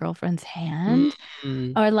hold my girlfriend's hand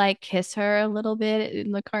Mm, or like kiss her a little bit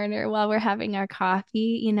in the corner while we're having our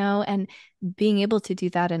coffee, and being able to do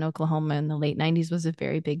that in Oklahoma in the late 90s was a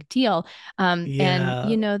very big deal. And yeah.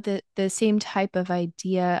 the same type of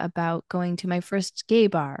idea about going to my first gay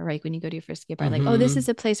bar, right? When you go to your first gay bar, like, oh, this Hmm. is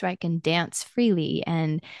a place where I can dance freely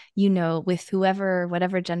and, with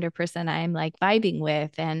whatever gender person I'm like vibing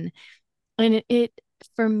with. And it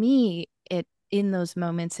for me, it in those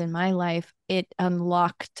moments in my life, it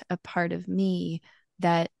unlocked a part of me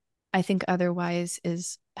that I think otherwise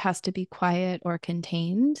is has to be quiet or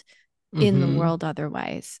contained in the Hmm. world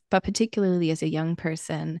otherwise. But particularly as a young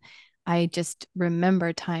person, I just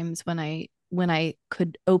remember times when I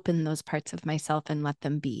could open those parts of myself and let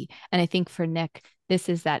them be. And I think for Nick, this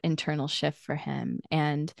is that internal shift for him.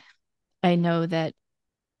 And I know that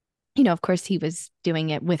of course, he was doing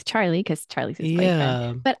it with Charlie because Charlie's his boyfriend.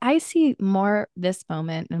 Yeah. But I see more this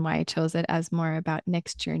moment and why I chose it as more about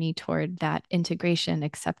Nick's journey toward that integration,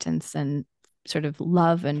 acceptance, and sort of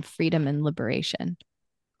love and freedom and liberation.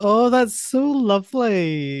 Oh, that's so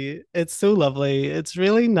lovely. It's so lovely. It's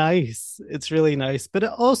really nice. It's really nice. But it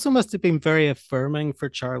also must have been very affirming for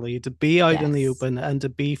Charlie to be out in the Yes. open and to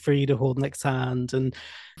be free to hold Nick's hand and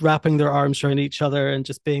wrapping their arms around each other and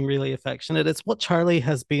just being really affectionate. It's what Charlie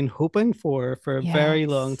has been hoping for a very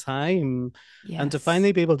long Yes. time. And to Yes.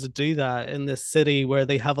 finally be able to do that in this city where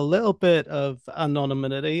they have a little bit of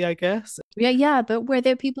anonymity, I guess. Yeah, yeah, but where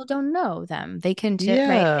there people don't know them, they can right,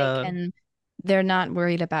 Yeah, they're not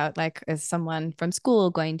worried about like is someone from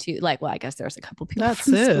school going to like well I guess there's a couple people that's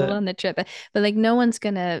from school it. on the trip but like no one's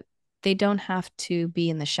gonna they don't have to be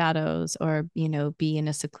in the shadows or be in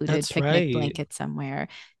a secluded That's picnic right. blanket somewhere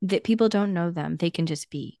that people don't know them they can just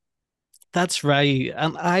be. That's right.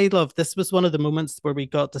 And I love this was one of the moments where we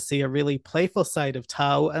got to see a really playful side of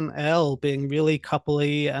Tao and Elle being really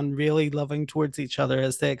coupley and really loving towards each other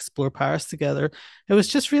as they explore Paris together. It was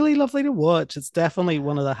just really lovely to watch. It's definitely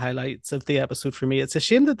one of the highlights of the episode for me. It's a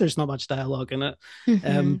shame that there's not much dialogue in it.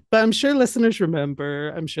 Mhm. But I'm sure listeners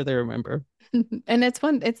remember. I'm sure they remember. And it's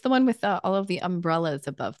the one with all of the umbrellas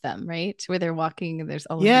above them, right? Where they're walking and there's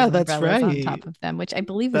all of Yeah, these that's umbrellas on right. top of them, which I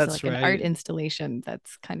believe is That's like an art right. installation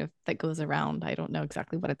that's kind of that goes around. I don't know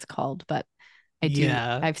exactly what it's called, but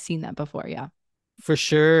Yeah, I've seen that before. Yeah. for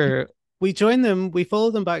sure. We join them, we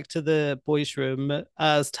follow them back to the boys' room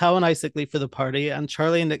as Tao and Isaac leave for the party, and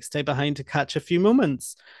Charlie and Nick stay behind to catch a few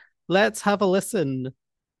moments. Let's have a listen.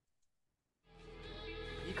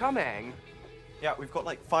 You coming? Yeah, we've got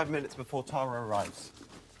like 5 minutes before Tara arrives.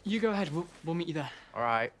 You go ahead. We'll meet you there. All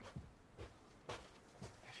right.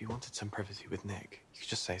 If you wanted some privacy with Nick, you could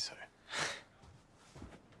just say so.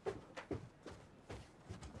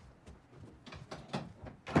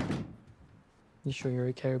 You sure you're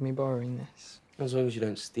okay with me borrowing this? As long as you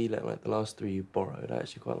don't steal it like the last three you borrowed. I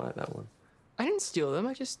actually quite like that one. I didn't steal them.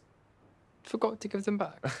 I just forgot to give them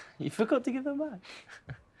back. You forgot to give them back.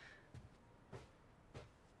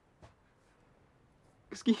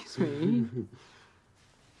 Excuse me.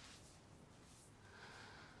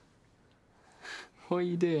 What are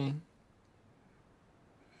you doing?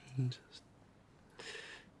 Just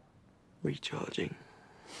recharging.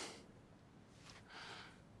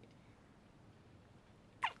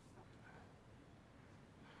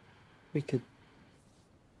 We could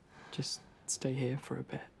just stay here for a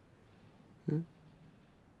bit. Hmm?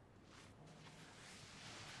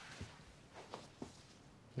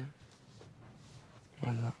 Yeah.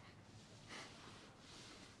 Why not?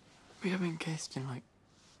 We haven't kissed in like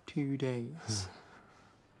 2 days.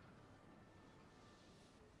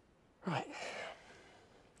 Right.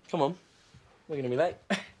 Come on. We're gonna be late.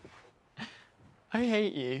 I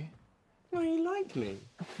hate you. No, you like me.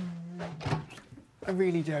 I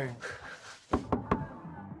really don't.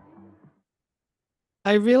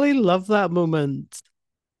 I really love that moment.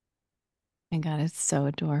 My God, it's so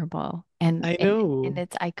adorable. I know. And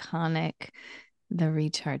it's iconic. The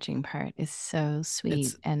recharging part is so sweet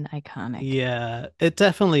It's and iconic. Yeah, it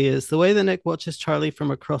definitely is. The way that Nick watches Charlie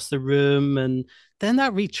from across the room and then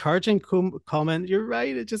that recharging comment, you're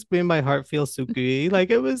right, it just made my heart feel so gooey. Like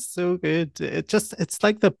it was so good. It's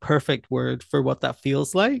like the perfect word for what that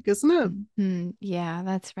feels like, isn't it? Yeah,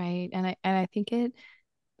 that's right. And I think it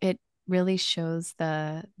really shows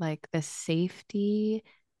the safety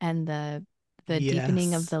and the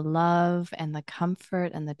deepening of Yes. the love and the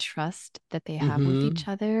comfort and the trust that they have with Mm-hmm. each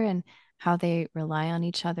other and how they rely on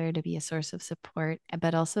each other to be a source of support,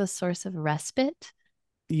 but also a source of respite.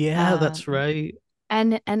 Yeah, that's Um, right.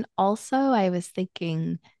 and also I was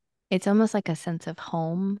thinking it's almost like a sense of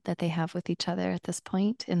home that they have with each other at this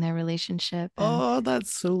point in their relationship. And Oh,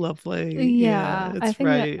 that's so lovely. Yeah, yeah, it's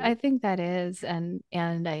right. I think that is, and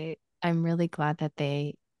I'm really glad that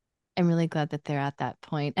I'm really glad that they're at that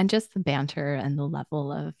point, and just the banter and the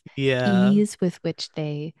level of Yeah. ease with which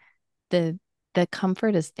the the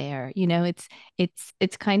comfort is there. You know,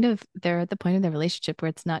 it's kind of they're at the point of the relationship where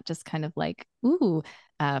it's not just kind of like, ooh,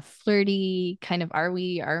 flirty, kind of are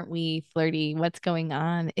we, aren't we, flirty, what's going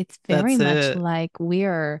on? It's very That's much it. like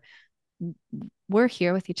we're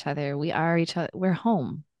here with each other. We are each other. We're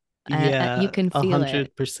home. You Yeah, can a feel it.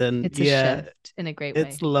 hundred percent. It's a Yeah, shift in a great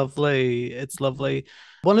it's way. lovely. It's lovely.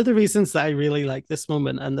 One of the reasons that I really like this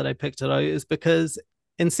moment and that I picked it out is because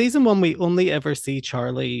in season one, we only ever see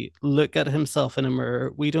Charlie look at himself in a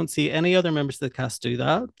mirror. We don't see any other members of the cast do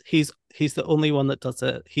that. He's the only one that does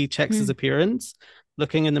it. He checks his Hmm. appearance,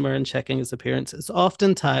 looking in the mirror and checking his appearance. It's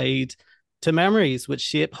often tied to memories which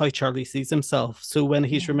shape how Charlie sees himself. So when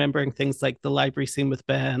he's Yeah. remembering things like the library scene with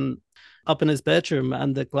Ben up in his bedroom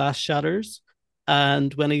and the glass shatters,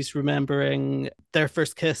 and when he's remembering their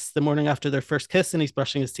first kiss, the morning after their first kiss, and he's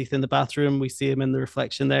brushing his teeth in the bathroom, we see him in the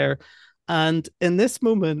reflection there. And in this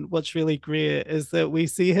moment, what's really great is that we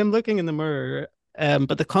see him looking in the mirror,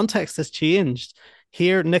 but the context has changed.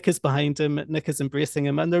 Here, Nick is behind him, Nick is embracing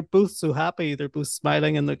him, and they're both so happy. They're both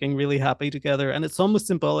smiling and looking really happy together. And it's almost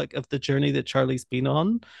symbolic of the journey that Charlie's been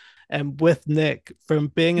on. And with Nick, from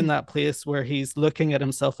being in that place where he's looking at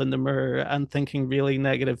himself in the mirror and thinking really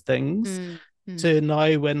negative things, Mm-hmm. to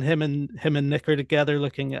now when him and Nick are together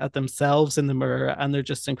looking at themselves in the mirror and they're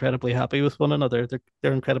just incredibly happy with one another.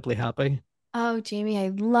 They're incredibly happy. Oh, Jamie, I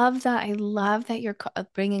love that. I love that you're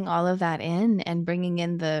bringing all of that in and bringing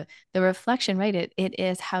in the reflection, right? It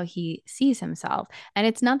is how he sees himself. And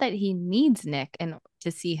it's not that he needs Nick and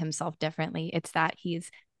to see himself differently. It's that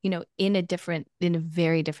he's in a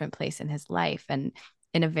very different place in his life and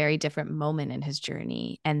in a very different moment in his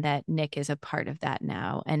journey, and that Nick is a part of that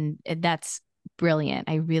now. And that's brilliant.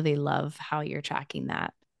 I really love how you're tracking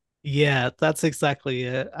that. Yeah, that's exactly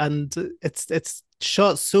it. And it's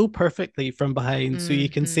shot so perfectly from behind, so you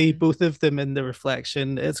can see both of them in the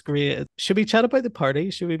reflection. It's great. Should we chat about the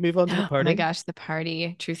party? Should we move on to the Oh my party? gosh, the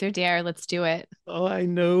party. Truth or dare, let's do it. Oh, I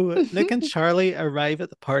know. Nick and Charlie arrive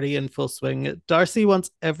at the party in full swing. Darcy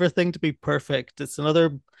wants everything to be perfect. It's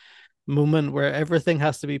another moment where everything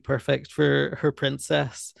has to be perfect for her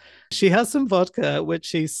princess. She has some vodka, which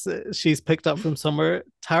she's picked up from somewhere.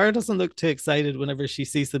 Tara doesn't look too excited whenever she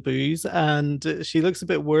sees the booze, and she looks a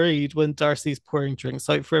bit worried when Darcy's pouring drinks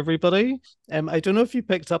out for everybody. I don't know if you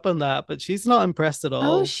picked up on that, but she's not impressed at Oh,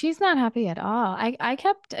 all. she's not happy at all. I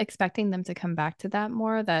kept expecting them to come back to that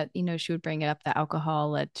more, that, she would bring it up, the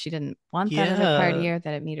alcohol, that she didn't want that at her party, Yeah, or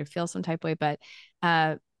that it made her feel some type of way. But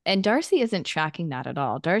and Darcy isn't tracking that at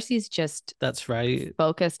all. Darcy's just that's right.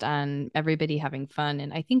 focused on everybody having fun.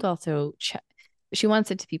 And I think also she wants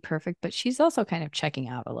it to be perfect, but she's also kind of checking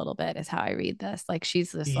out a little bit, is how I read this. Like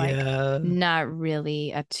she's just like Yeah. not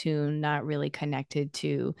really attuned, not really connected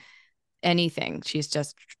to anything. She's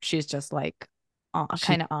just like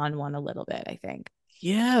kind of on one a little bit, I think.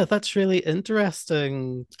 Yeah, that's really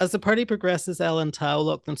interesting. As the party progresses, Elle and Tao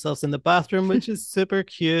lock themselves in the bathroom, which is super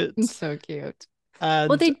cute. So cute. And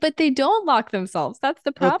but they don't lock themselves. That's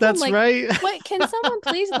the oh, problem. that's Like, right. what, can someone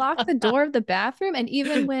please lock the door of the bathroom? And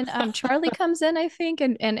even when Charlie comes in, I think,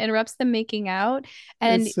 and interrupts them making out,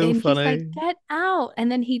 and It's so he's like, funny. "Get out!"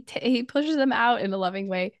 And then he pushes them out in a loving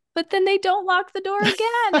way. But then they don't lock the door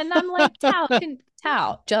again, and I'm like,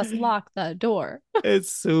 Tao, just lock the door.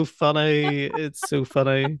 It's so funny. It's so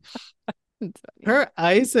funny. Her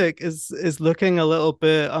Isaac is looking a little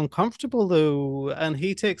bit uncomfortable though, and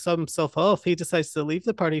he takes himself off. He decides to leave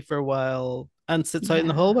the party for a while and sits out in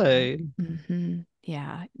the hallway.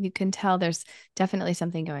 Yeah, you can tell there's definitely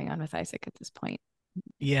something going on with Isaac at this point.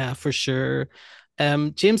 Yeah, for sure.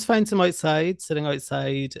 James finds him outside, sitting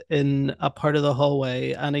outside in a part of the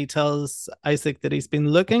hallway, and he tells Isaac that he's been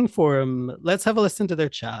looking for him. Let's have a listen to their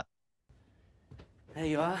chat. There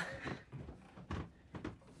you are.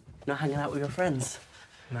 Not hanging out with your friends?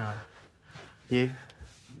 No. You?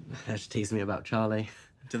 They're just teasing me about Charlie.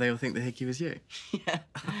 Do they all think the hickey was you? Yeah,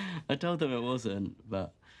 I told them it wasn't,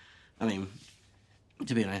 but I mean,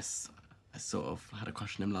 to be honest, I sort of had a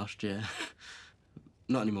crush on him last year.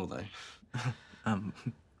 Not anymore, though.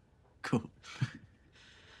 Cool.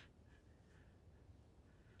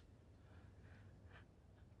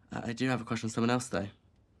 I do have a crush on someone else, though.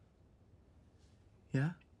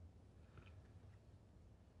 Yeah?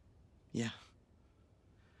 Yeah.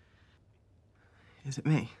 Is it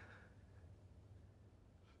me?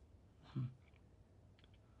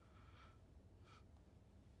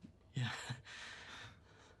 Yeah.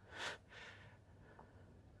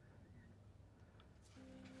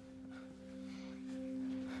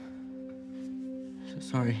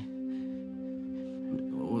 Sorry.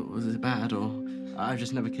 Was it bad, or I've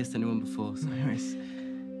just never kissed anyone before? So. No,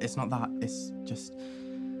 it's not that. It's just.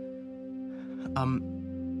 I'm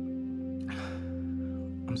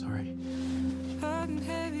sorry.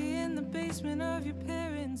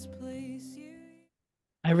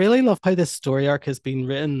 I really love how this story arc has been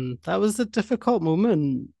written. That was a difficult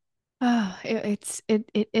moment. Oh, it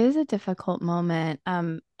is a difficult moment.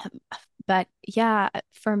 But yeah,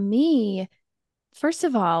 for me, first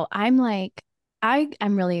of all, I'm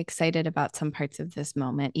really excited about some parts of this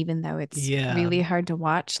moment, even though it's really hard to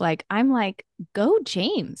watch. Like, I'm like, go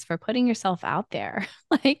James for putting yourself out there.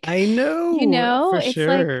 Like, I know, for it's sure.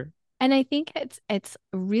 like, and I think it's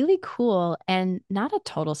really cool and not a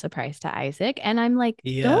total surprise to Isaac. And I'm like,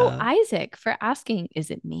 go Isaac for asking, is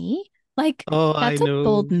it me? Like, oh, that's a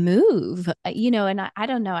bold move, and I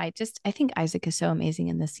don't know. I think Isaac is so amazing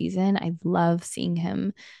in this season. I love seeing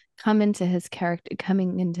him come into his character,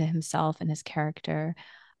 coming into himself and his character.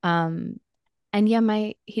 And yeah,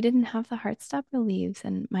 he didn't have the Heartstopper leaves,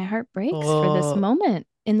 and my heart breaks for this moment,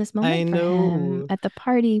 for him at the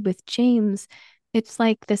party with James. It's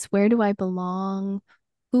like this, where do I belong?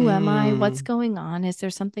 Who am I? What's going on? Is there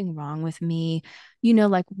something wrong with me?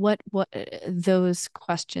 Like what those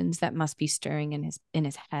questions that must be stirring in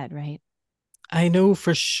his head, right? I know,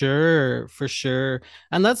 for sure, for sure.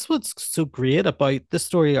 And that's what's so great about the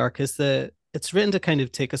story arc, is that it's written to kind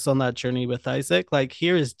of take us on that journey with Isaac. Like,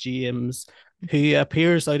 here is James, who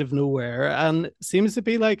appears out of nowhere and seems to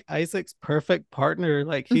be like Isaac's perfect partner.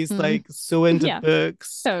 Like, he's like so into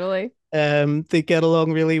books. Totally. They get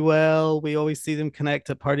along really well. We always see them connect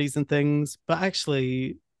at parties and things, but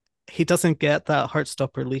actually he doesn't get that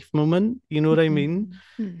Heartstopper leaf moment. You know what I mean?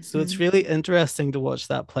 So it's really interesting to watch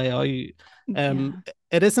that play out.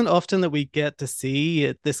 It isn't often that we get to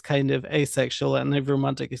see this kind of asexual and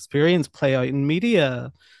romantic experience play out in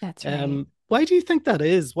media. That's right. Why do you think that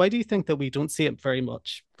is? Why do you think that we don't see it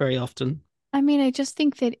very often? I mean, I just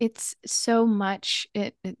think that it's so much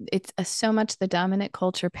it's so much the dominant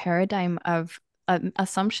culture paradigm of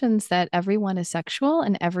assumptions that everyone is sexual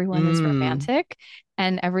and everyone is romantic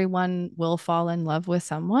and everyone will fall in love with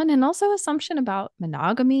someone, and also assumption about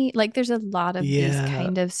monogamy. Like there's a lot of these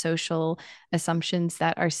kind of social assumptions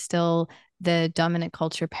that are still the dominant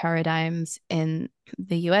culture paradigms in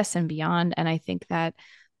the US and beyond. And I think that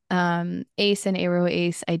ace and aro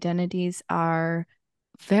ace identities are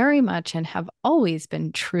very much and have always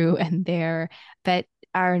been true and there, but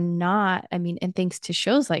are not, I mean, and thanks to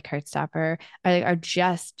shows like Heartstopper, are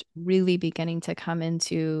just really beginning to come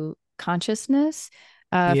into consciousness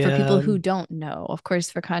for people who don't know. Of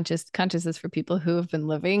course, for consciousness for people who have been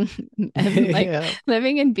living and like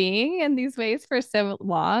living and being in these ways for so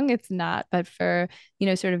long. It's not, but for, you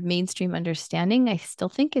know, sort of mainstream understanding, I still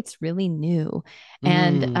think it's really new.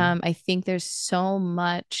 And I think there's so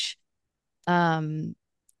much to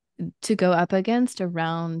go up against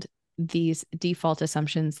around these default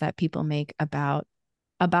assumptions that people make about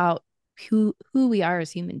who we are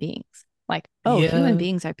as human beings. Like, oh, human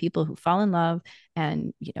beings are people who fall in love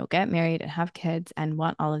and, you know, get married and have kids and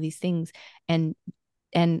want all of these things. And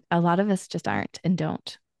a lot of us just aren't and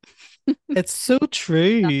don't. It's so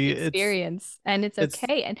true. Experience. And it's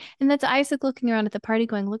okay. And that's Isaac looking around at the party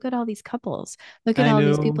going, look at all these couples. Look at all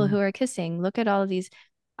these people who are kissing. Look at all of these.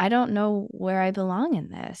 I don't know where I belong in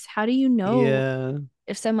this. How do you know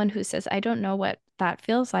if someone who says, I don't know what that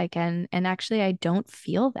feels like, and actually I don't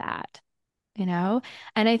feel that, you know?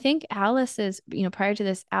 And I think Alice's, you know, prior to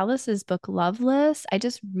this, Alice's book Loveless, I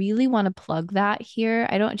just really want to plug that here.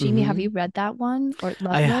 I don't, Jamie, have you read that one or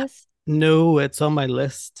Loveless? No, it's on my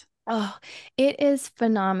list. Oh, it is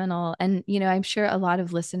phenomenal. And, you know, I'm sure a lot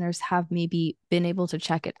of listeners have maybe been able to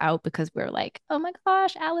check it out because we're like, oh my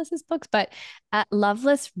gosh, Alice's books. But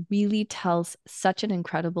Loveless really tells such an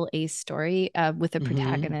incredible ace story with a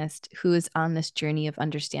protagonist who is on this journey of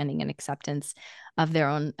understanding and acceptance of their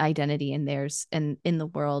own identity and theirs and in the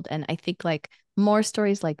world. And I think like more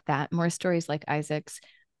stories like that, more stories like Isaac's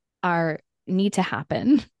need to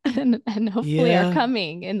happen and hopefully are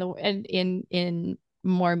coming in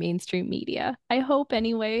more mainstream media. I hope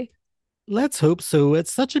anyway. Let's hope so.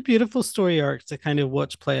 It's such a beautiful story arc to kind of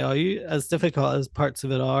watch play out, as difficult as parts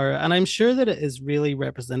of it are. And I'm sure that it is really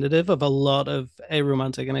representative of a lot of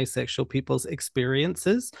aromantic and asexual people's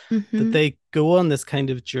experiences, that they go on this kind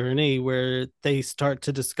of journey where they start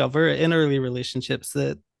to discover in early relationships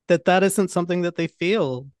that isn't something that they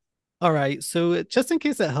feel. All right, so just in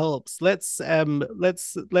case it helps, let's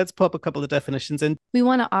pop a couple of definitions in. We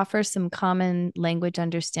want to offer some common language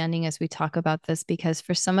understanding as we talk about this, because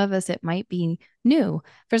for some of us it might be new.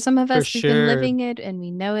 For some of us, we've been living it and we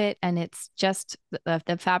know it, and it's just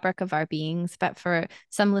the fabric of our beings. But for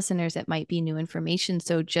some listeners, it might be new information.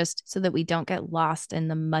 So just so that we don't get lost in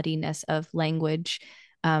the muddiness of language,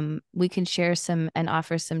 we can share some and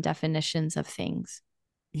offer some definitions of things.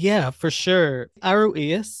 Yeah, for sure.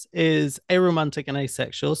 Aroeus is aromantic and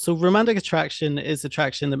asexual. So romantic attraction is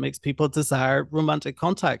attraction that makes people desire romantic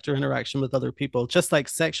contact or interaction with other people. Just like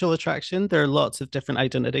sexual attraction, there are lots of different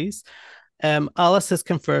identities. Alice has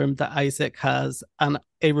confirmed that Isaac has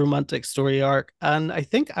a romantic story arc, and I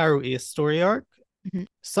think Aroeus story arc.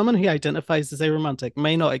 Someone who identifies as aromantic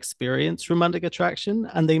may not experience romantic attraction,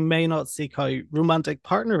 and they may not seek out romantic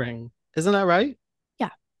partnering. Isn't that right?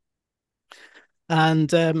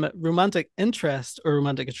 And romantic interest or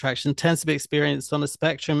romantic attraction tends to be experienced on a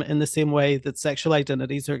spectrum in the same way that sexual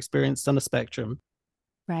identities are experienced on a spectrum.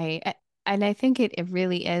 Right. And I think it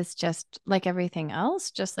really is just like everything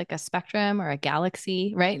else, just like a spectrum or a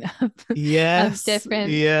galaxy, right? Yes. Of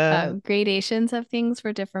different gradations of things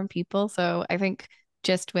for different people. So I think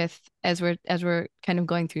just with as we're kind of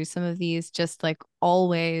going through some of these, just like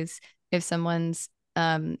always,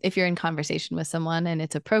 if you're in conversation with someone and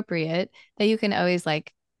it's appropriate, that you can always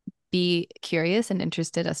like be curious and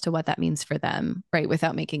interested as to what that means for them, right?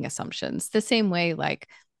 Without making assumptions. The same way, like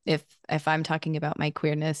if I'm talking about my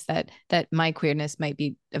queerness, that my queerness might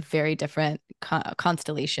be a very different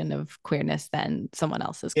constellation of queerness than someone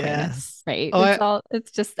else's queerness, right?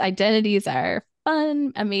 It's just identities are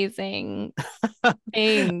fun, amazing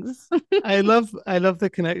things. I love the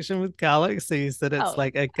connection with galaxies, that it's Oh,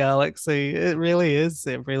 like a galaxy. It really is.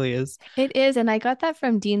 It really is. it is. And I got that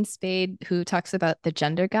from Dean Spade, who talks about the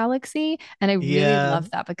gender galaxy. And I really Yeah. love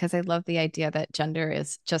that because I love the idea that gender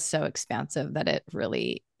is just so expansive that it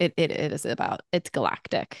really it is about it's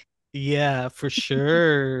galactic. Yeah, for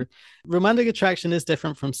sure. Romantic attraction is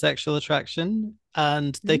different from sexual attraction,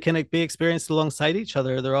 and they Mhm. can be experienced alongside each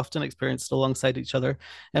other. They're often experienced alongside each other.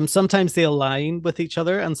 And sometimes they align with each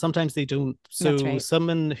other and sometimes they don't. That's So right.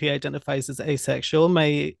 someone who identifies as asexual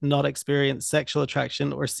may not experience sexual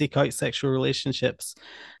attraction or seek out sexual relationships.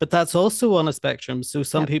 But that's also on a spectrum. So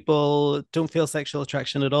some Yep. people don't feel sexual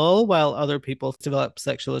attraction at all, while other people develop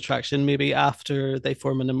sexual attraction maybe after they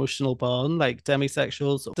form an emotional bond, like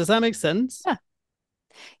demisexuals. Does that make sense? Yeah.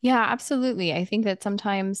 Yeah, absolutely. I think that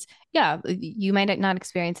sometimes, yeah, you might not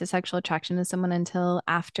experience a sexual attraction to someone until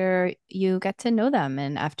after you get to know them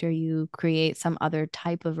and after you create some other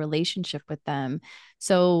type of relationship with them.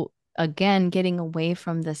 So, again, getting away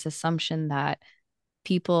from this assumption that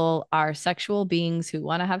people are sexual beings who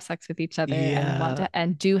want to have sex with each other and want Yeah. to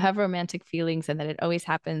and do have romantic feelings and that it always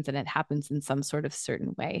happens and it happens in some sort of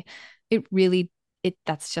certain way. It really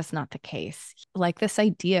that's just not the case. Like this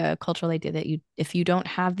idea, cultural idea that you if you don't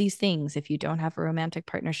have these things, if you don't have a romantic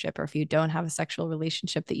partnership or if you don't have a sexual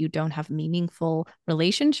relationship, that you don't have meaningful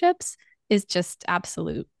relationships is just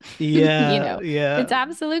absolute. Yeah. It's Yeah.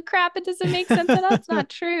 absolute crap. It doesn't make sense and that's not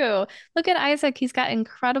true. Look at Isaac. He's got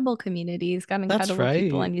incredible community. He's got That's incredible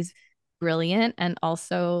people right. and he's brilliant. And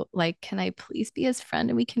also, like, can I please be his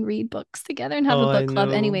friend and we can read books together and have a Oh, I book club?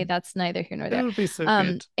 know. Anyway, that's neither here nor It there. would be so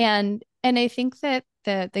good. And I think that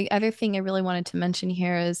the other thing I really wanted to mention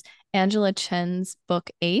here is Angela Chen's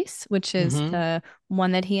book Ace, which is Hmm. the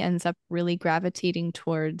one that he ends up really gravitating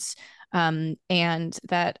towards. And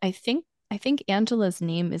that I think Angela's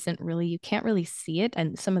name isn't really, you can't really see it.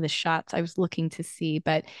 And some of the shots I was looking to see,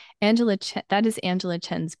 but Angela Chen, that is Angela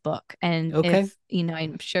Chen's book. And Okay. if,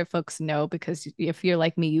 I'm sure folks know because if you're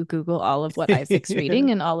like me, you Google all of what Isaac's Yeah.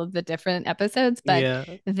 reading and all of the different episodes. But Yeah.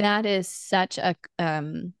 that is such a,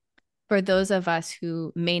 for those of us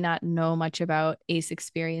who may not know much about ACE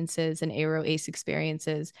experiences and Aero ACE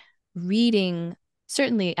experiences, reading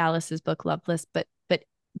certainly Alice's book Loveless,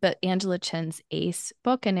 but Angela Chen's ACE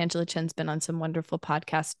book, and Angela Chen's been on some wonderful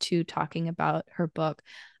podcasts too, talking about her book.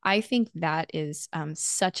 I think that is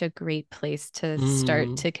such a great place to start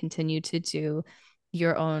Mm. to continue to do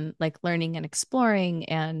your own like learning and exploring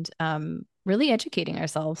and really educating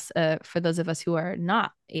ourselves for those of us who are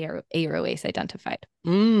not Aero ACE identified.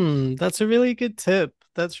 That's a really good tip.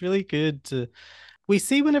 That's really good. We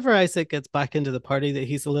see whenever Isaac gets back into the party that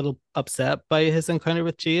he's a little upset by his encounter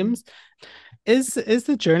with James. Is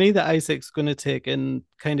the journey that Isaac's going to take in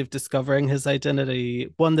kind of discovering his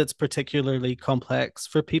identity one that's particularly complex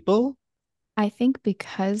for people? I think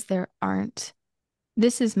because there aren't,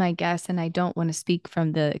 this is my guess, and I don't want to speak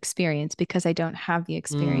from the experience because I don't have the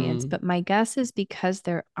experience, Mm. but my guess is because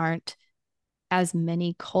there aren't as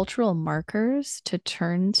many cultural markers to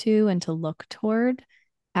turn to and to look toward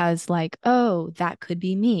as like, oh, that could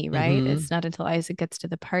be me, right? Hmm. It's not until Isaac gets to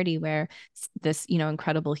the party where this,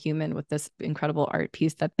 incredible human with this incredible art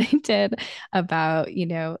piece that they did about,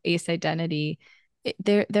 ace identity.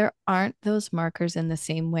 There aren't those markers in the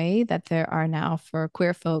same way that there are now for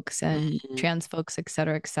queer folks and Mm. trans folks, et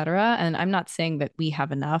cetera, et cetera. And I'm not saying that we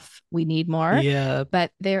have enough, we need more, Yeah.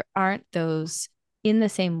 but there aren't those in the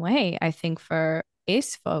same way, I think, for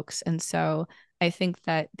ace folks. And so I think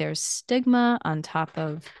that there's stigma on top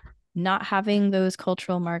of not having those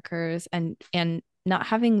cultural markers and not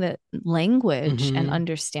having the language and Hmm.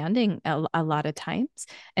 understanding a lot of times.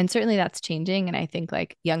 And certainly that's changing. And I think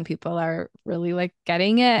like young people are really like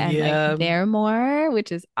getting it and like Yeah. they're more,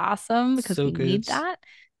 which is awesome because So we good. need that.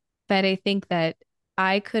 But I think that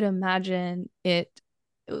I could imagine it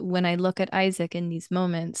when I look at Isaac in these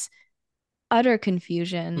moments, utter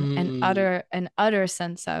confusion and Mm. utter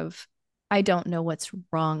sense of I don't know what's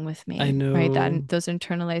wrong with I me, right? know. That those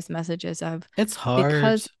internalized messages of It's hard.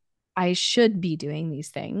 because I should be doing these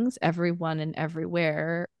things, everyone and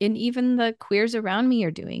everywhere, and even the queers around me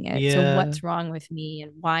are doing it. So Yeah. what's wrong with me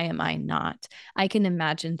and why am I not? I can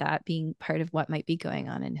imagine that being part of what might be going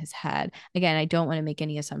on in his head. Again, I don't want to make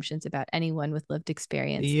any assumptions about anyone with lived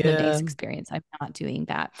experience, lived ACE Yeah. experience. I'm not doing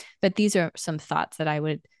that. But these are some thoughts that I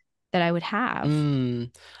would have.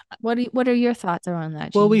 Mm. What are your thoughts around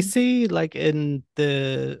that, Well, we Jean? see like in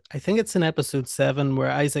I think it's in episode 7 where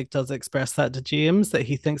Isaac does express that to James that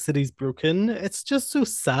he thinks that he's broken. It's just so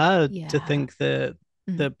sad to Yeah. think that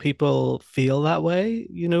Mm. people feel that way,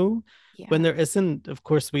 you know? when Yeah, there isn't, of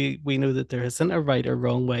course, we know that there isn't a right or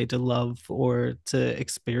wrong way to love or to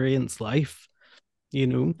experience life, you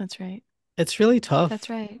know. that's right. It's really tough. That's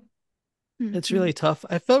right. It's Hmm. really tough.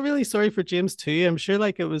 I felt really sorry for James too. I'm sure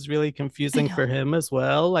like it was really I confusing for know. him as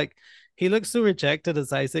well. Like he looks so rejected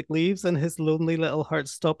as Isaac leaves and his lonely little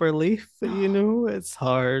Heartstopper leaf, you know, it's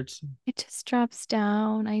hard. It just drops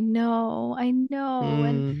down. I know. I know.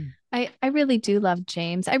 And Mm. I really do love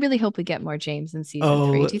James. I really hope we get more James in season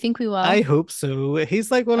 3. Oh, Do you think we I will? hope so. He's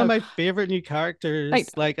like one of Oh, my favorite new I characters. know.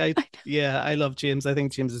 Like I know. yeah, I love James. I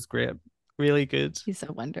think James is great. Really good He's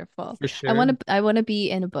so wonderful. for I sure. want to I want to be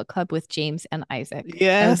in a book club with James and Isaac.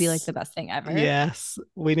 That would be like Yes. the best thing ever. Yes.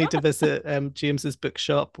 We need to visit James's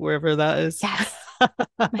bookshop, wherever that is. Yes.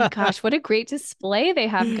 My gosh, what a great display they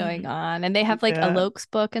have going on. And they have like a Yeah. Lokes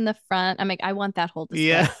book in the front. I'm like, I want that whole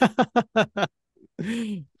Yeah.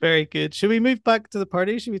 display. Very good. Should we move back to the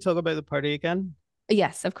party? Should we talk about the party again?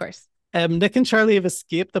 Yes, of course. Nick and Charlie have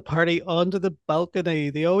escaped the party onto the balcony.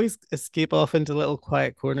 They always escape off into little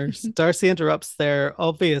quiet corners. Darcy interrupts their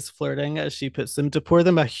obvious flirting as she puts them to pour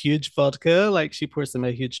them a huge vodka, like she pours them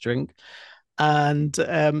a huge drink. And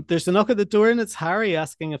there's a knock at the door, and it's Harry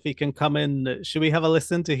asking if he can come in. Should we have a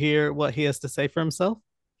listen to hear what he has to say for himself?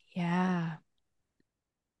 Yeah.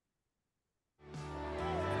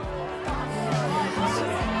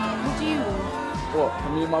 What do you want? What?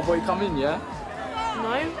 Can me and my boy come in, yeah?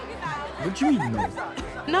 No? What do you mean, no?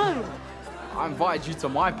 No. I invited you to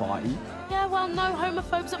my party. Yeah, well, no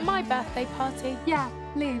homophobes at my birthday party. Yeah,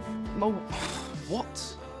 leave. No.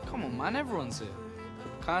 What? Come on, man. Everyone's here.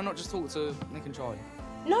 Can I not just talk to Nick and Charlie?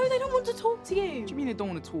 No, they don't want to talk to you. What do you mean they don't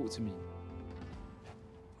want to talk to me?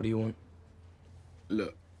 What do you want?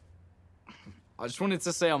 Look, I just wanted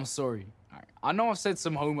to say I'm sorry. I know I've said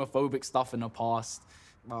some homophobic stuff in the past,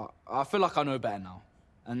 but I feel like I know better now.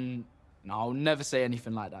 And I'll never say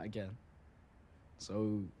anything like that again.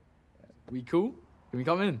 So, we cool? Can we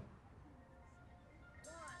come in?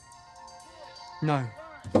 No.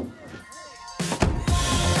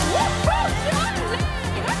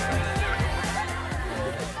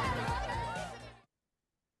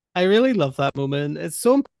 I really love that moment. It's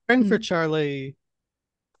so empowering for Mhm. Charlie.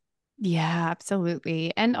 Yeah,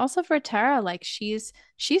 absolutely. And also for Tara, like she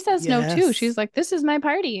says no too. She's Yes, like, this is my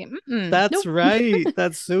party. that's Nope. right.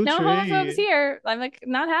 That's so No homophobes true. here. I'm like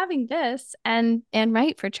not having this. And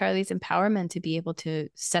right for Charlie's empowerment to be able to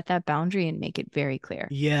set that boundary and make it very clear.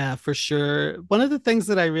 Yeah, for sure. One of the things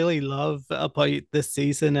that I really love about this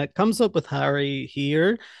season, it comes up with Harry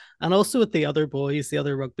here and also with the other boys, the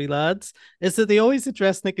other rugby lads, is that they always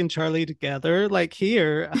address Nick and Charlie together. Like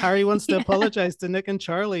here, Harry wants to Yeah, apologize to Nick and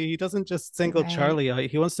Charlie. He doesn't just single right. Charlie out.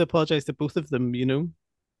 He wants to apologize to both of them, you know?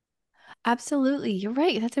 Absolutely. You're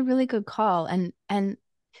right. That's a really good call. And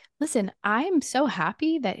listen, I'm so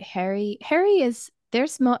happy that Harry is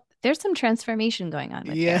there's some transformation going on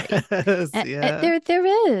with Harry. Yes, And yeah. there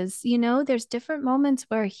is, there's different moments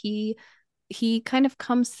where he kind of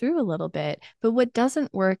comes through a little bit. But what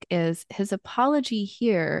doesn't work is his apology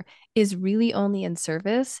here is really only in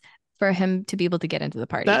service for him to be able to get into the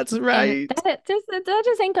party. That's And right. that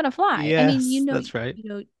just ain't gonna fly. I mean, Yes, that's right.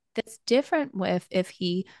 that's different with if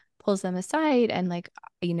he pulls them aside and like,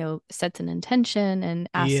 sets an intention and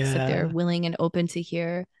asks if they're Yeah, willing and open to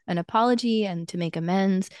hear an apology and to make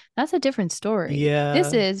amends. That's a different story.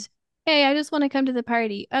 This yeah. is, hey, I just want to come to the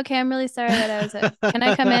party. Okay, I'm really sorry that I was can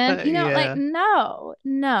I come in? Like Yeah,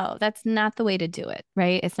 no, that's not the way to do it,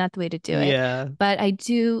 right? It's not the way to do it. yeah. But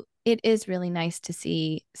it is really nice to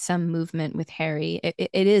see some movement with Harry.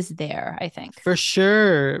 It is there, I think. For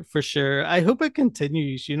sure, for sure. I hope it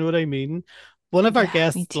continues. You know what I mean? One of our Yeah, me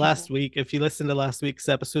guests too. last week, if you listen to last week's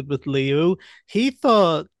episode with Leo, he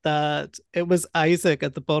thought that it was Isaac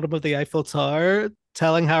at the bottom of the Eiffel Tower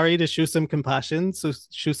telling Harry to show some compassion, so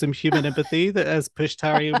show some human empathy that has pushed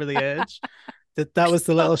Harry over the edge. That was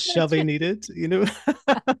the Oh, little that's shove he right. needed, you know?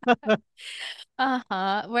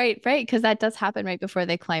 Uh-huh. Right, because that does happen right before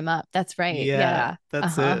they climb up. That's right. Yeah, Yeah.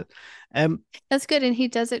 that's Uh-huh. it. Um, That's good. And he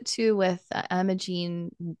does it too with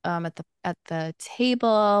Imogene at the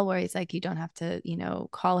table where he's like, you don't have to,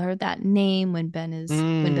 call her that name when Ben and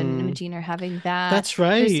mm, Imogene are having that. that's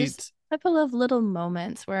There's this right. couple of little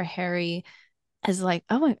moments where Harry is like,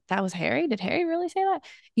 oh, that was Harry? Did Harry really say that?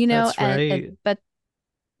 That's And right.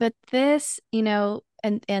 but this,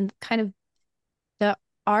 and kind of the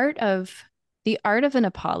art of the art of an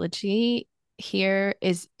apology here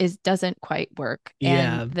is doesn't quite work. And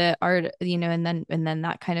Yeah, the art, and then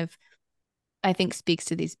that kind of I think speaks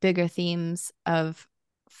to these bigger themes of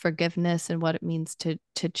forgiveness and what it means to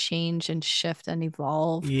change and shift and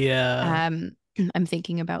evolve. Yeah. I'm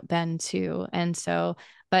thinking about Ben too. And so,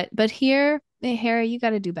 but here, Harry, you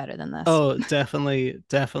got to do better than this. Oh, definitely,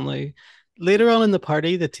 definitely. Later on in the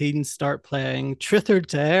party, the teens start playing Truth or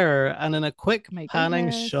Dare, and in a quick panning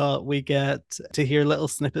shot, we get to hear little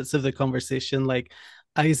snippets of the conversation. Like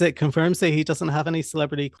Isaac confirms that he doesn't have any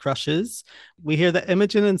celebrity crushes. We hear that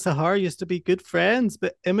Imogen and Sahar used to be good friends,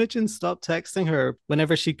 but Imogen stopped texting her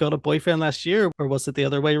whenever she got a boyfriend last year, or was it the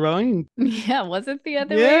other way around? Yeah, was it the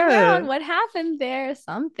other way around? What happened there?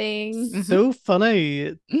 Something. So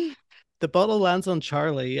funny. The bottle lands on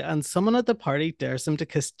Charlie, and someone at the party dares him to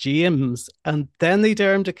kiss James, and then they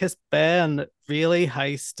dare him to kiss Ben. Really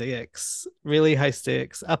high stakes. Really high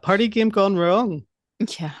stakes. A party game gone wrong.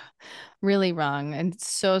 Yeah, really wrong and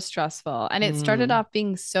so stressful. And it started off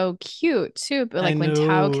being so cute too. But like when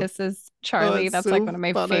Tao kisses Charlie, that's so like one of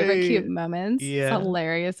my favorite cute moments. Yeah. It's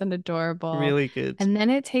hilarious and adorable. Really good. And then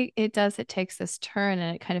it takes this turn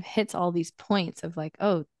and it kind of hits all these points of like,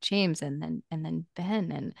 oh, James and then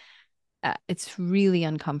Ben, and it's really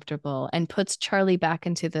uncomfortable and puts Charlie back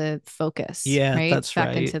into the focus. Yeah, right? that's back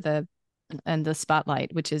right. into the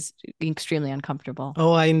spotlight, which is extremely uncomfortable.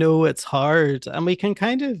 Oh, I know it's hard. And we can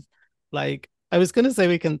kind of like, I was going to say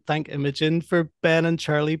we can thank Imogen for Ben and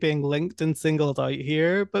Charlie being linked and singled out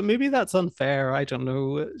here, but maybe that's unfair. I don't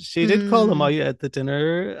know. She did call them out at the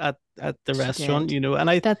dinner at the restaurant, did. you know,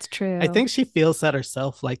 and that's true. I think she feels that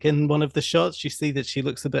herself. Like in one of the shots, you see that she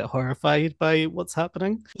looks a bit horrified by what's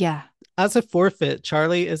happening. Yeah. As a forfeit,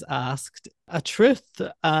 Charlie is asked a truth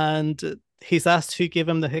and he's asked who gave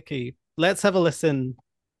him the hickey. Let's have a listen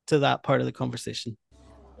to that part of the conversation.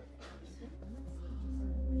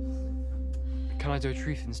 Can I do a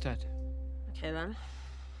truth instead? Okay then.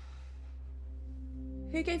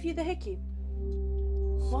 Who gave you the hickey?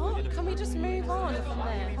 What? Can we just move on from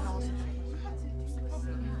this?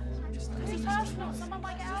 It's personal. Someone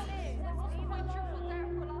might get out here.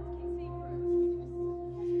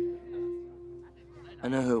 I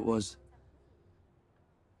know who it was.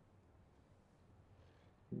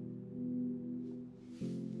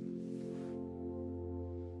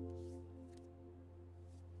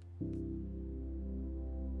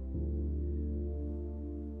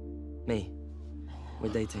 Me. We're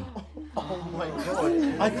dating. Oh my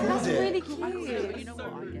god, I called it. Really cute. You know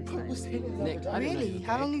what? Nick, really?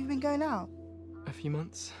 How long have you been going out? A few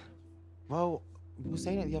months. Well, we were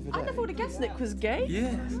saying it the other day. I never would have guessed Nick was gay.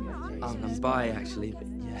 Yes. I'm bi, actually, but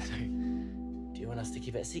yeah. Do you want us to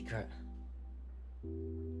keep it a secret?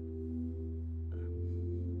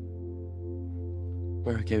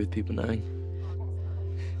 We're okay with people knowing.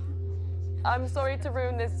 I'm sorry to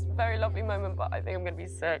ruin this very lovely moment, but I think I'm gonna be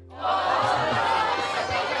sick.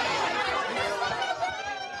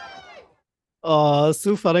 Oh,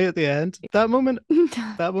 so funny at the end. That moment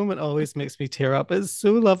always makes me tear up. It's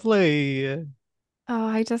so lovely. Oh,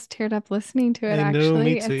 I just teared up listening to it. I know, actually,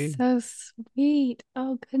 me too. it's so sweet.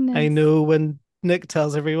 Oh goodness. I know when Nick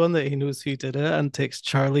tells everyone that he knows who did it and takes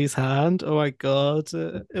Charlie's hand. Oh my god,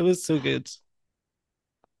 it was so good.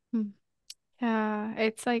 Yeah,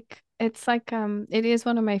 it is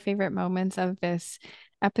one of my favorite moments of this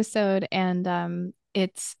episode, and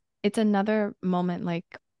it's another moment like,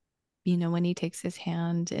 you know, when he takes his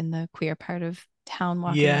hand in the queer part of town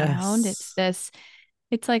walking around.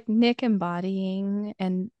 It's like Nick embodying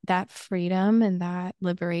and that freedom and that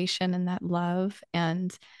liberation and that love,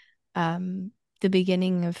 and the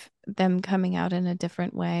beginning of them coming out in a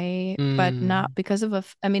different way, but not because of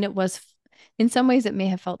it was, in some ways it may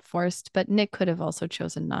have felt forced, but Nick could have also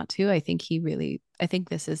chosen not to. I think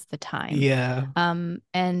this is the time. Yeah.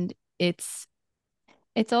 And it's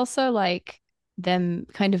also like them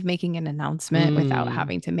kind of making an announcement without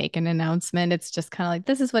having to make an announcement. It's just kind of like,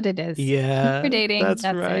 this is what it is. Yeah. We're dating. That's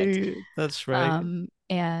right. It. That's right.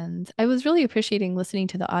 And I was really appreciating listening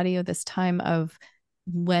to the audio this time of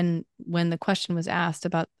when the question was asked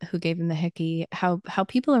about who gave him the hickey, how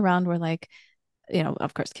people around were like, you know,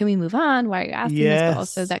 of course, can we move on? Why are you asking this? But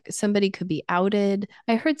also that somebody could be outed.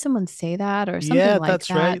 I heard someone say that or something like that. Yeah,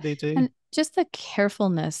 that's right. They do. And just the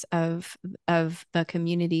carefulness of the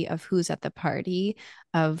community, of who's at the party,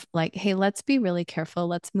 of like, hey, let's be really careful.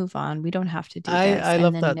 Let's move on. We don't have to do this. I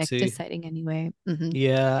love and then that Nick too. deciding anyway. Mm-hmm.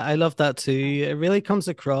 Yeah, I love that too. It really comes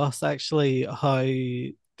across actually how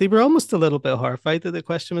they were almost a little bit horrified that the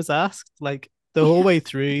question was asked. Like the whole way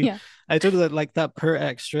through. Yeah. I don't know, like that per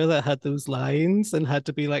extra that had those lines and had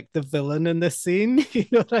to be like the villain in this scene. You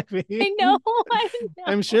know what I mean? I know.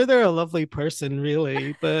 I'm sure they're a lovely person,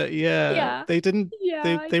 really, but Yeah. they didn't.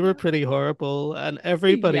 Yeah, They were pretty horrible, and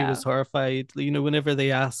everybody was horrified. You know, whenever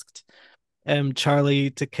they asked Charlie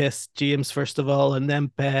to kiss James first of all, and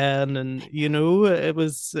then Ben, and it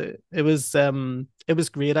was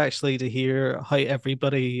great actually to hear how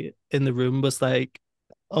everybody in the room was like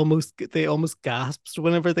almost gasped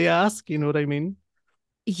whenever they ask. You know what I mean?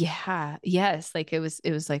 Yeah, yes, like it was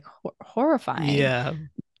like horrifying. Yeah,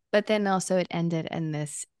 But then also it ended in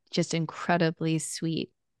this just incredibly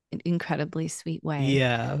sweet way.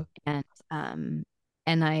 yeah, And um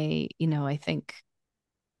and I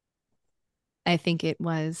think it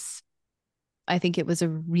was a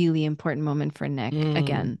really important moment for Nick mm,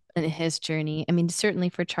 again in his journey. I mean, certainly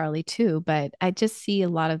for Charlie too, but I just see a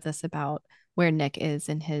lot of this about where Nick is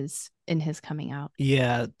in his coming out.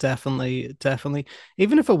 yeah, definitely, definitely.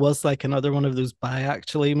 Even if it was like another one of those bi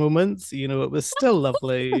actually moments, it was still I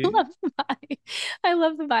lovely. love the bi. I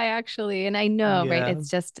love the bi actually. And I know, right? Yeah, It's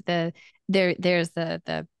just there's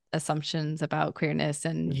the assumptions about queerness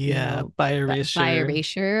and yeah, bi bi erasure,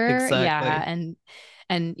 erasure. Yeah. exactly.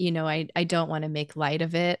 And I don't want to make light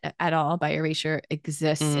of it at all. Bi erasure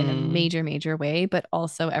exists in a Mm. major way, but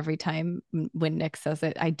also every time when Nick says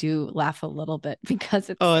it, I do laugh a little bit because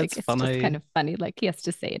Oh, it's it's just kind funny. of funny. Like he has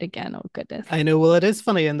to say it again. Oh goodness. I know. Well, it is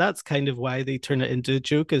funny, and that's kind of why they turn it into a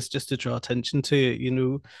joke, is just to draw attention to it.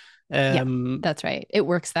 Yeah, Um, that's right. It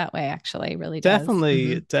works that way, actually. It really does.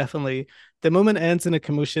 definitely, definitely. The moment ends in a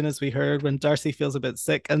commotion, as we heard, when Darcy feels a bit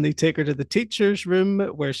sick, and they take her to the teacher's room,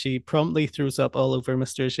 where she promptly throws up all over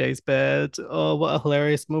Mr. Shea's bed. Oh, what a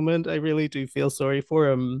hilarious moment! I really do feel sorry for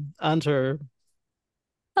him and her.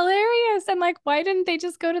 Hilarious. And like, why didn't they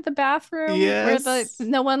just go to the bathroom where the Yes.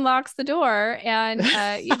 no one locks the door? And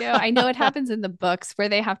I know it happens in the books where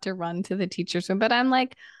they have to run to the teacher's room, but I'm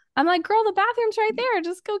like, girl, the bathroom's right there.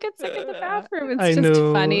 Just go get sick at the bathroom. It's I just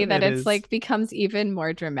know funny that it it's is. like becomes even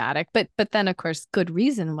more dramatic. But then of course, good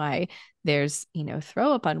reason why there's,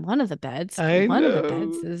 throw up on one of the beds. I One of the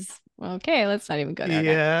beds know. is okay, let's not even go there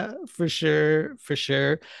now. Yeah, for sure, for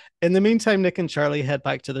sure. In the meantime, Nick and Charlie head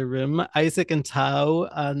back to their room. Isaac and Tao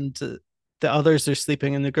and the others are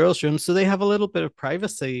sleeping in the girls' room, so they have a little bit of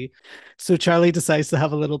privacy. So Charlie decides to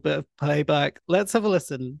have a little bit of playback. Let's have a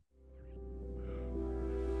listen.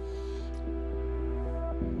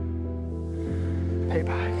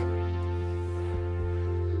 Payback.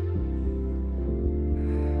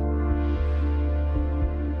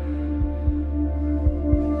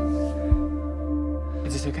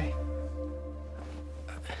 Is this okay?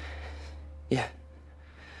 Yeah.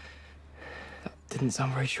 That didn't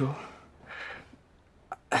sound very sure.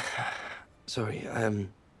 Sorry,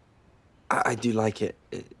 I do like it.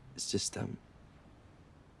 It's just, I'm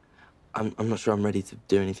not sure I'm ready to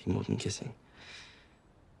do anything more than kissing.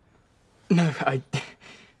 No, I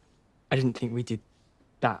didn't think we did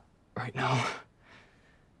that right now.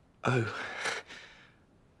 Oh.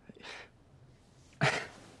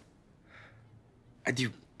 I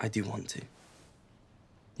do want to.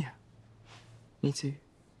 Yeah. Me too.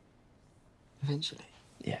 Eventually.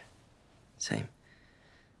 Yeah. Same.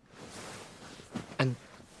 And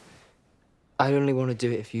I'd only want to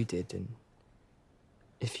do it if you did, and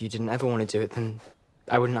if you didn't ever want to do it, then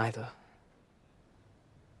I wouldn't either.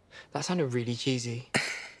 That sounded really cheesy.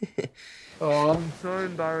 Oh, I'm so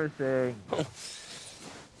embarrassing.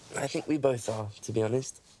 I think we both are, to be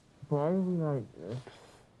honest. Why are we like this?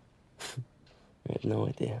 I have no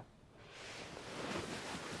idea.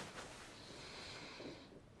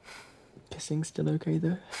 Kissing's still okay,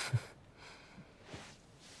 though?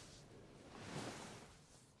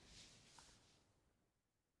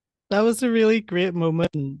 That was a really great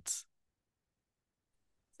moment.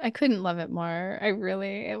 I couldn't love it more.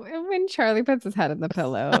 When Charlie puts his head in the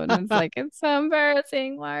pillow and it's like, it's so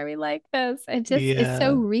embarrassing. Why are we like this? It's so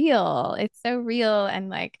Yeah, real. It's so real. And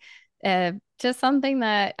like, just something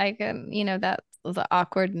that I can, that the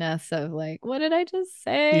awkwardness of like, what did I just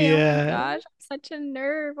say? Oh my yeah. gosh, I'm such a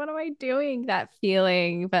nerd. What am I doing? That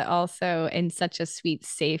feeling, but also in such a sweet,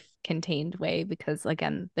 safe, contained way, because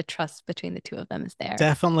again, the trust between the two of them is there.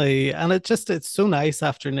 Definitely. And it's so nice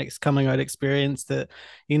after Nick's coming out experience that,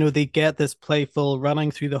 they get this playful running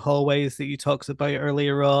through the hallways that you talked about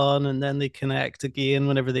earlier on, and then they connect again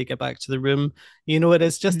whenever they get back to the room. It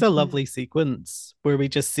is just a Mhm. lovely sequence where we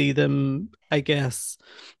just see them, I guess,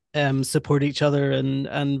 support each other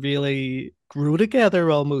and really grow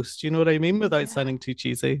together almost. You know what I mean? Without sounding too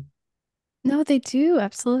cheesy. No, they do,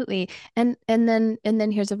 absolutely. And then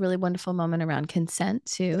here's a really wonderful moment around consent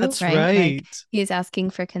too, That's right? Like right. he's asking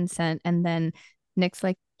for consent and then Nick's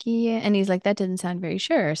like, yeah, and he's like, that didn't sound very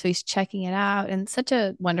sure. So he's checking it out and such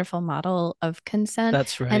a wonderful model of consent.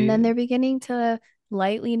 That's And right. then they're beginning to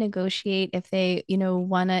lightly negotiate if they,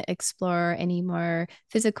 want to explore any more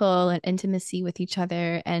physical and intimacy with each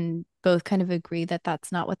other and both kind of agree that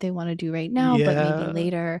that's not what they want to do right now, but maybe Yeah.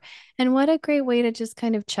 later. And what a great way to just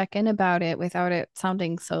kind of check in about it without it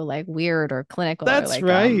sounding so like weird or clinical or That's like,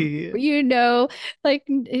 right. like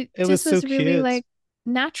it It was just so was really cute. like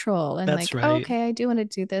natural and That's like, oh, right. okay, I do want to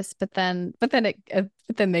do this, but then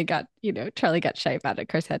they got, Charlie got shy about it. Of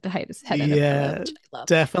course, had to hide his head in a pillow, Yeah, which I love.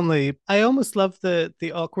 definitely. I almost love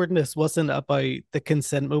the awkwardness wasn't about the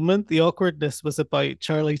consent moment. The awkwardness was about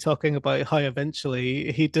Charlie talking about how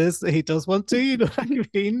eventually he does want to, you know what I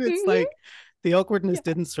mean? It's Mhm. like the awkwardness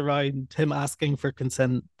didn't surround him asking for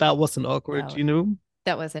consent. That wasn't awkward, No, you know?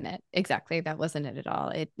 that wasn't it. Exactly. That wasn't it at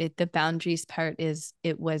all. The boundaries part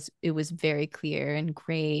it was very clear and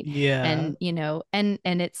great. Yeah, And,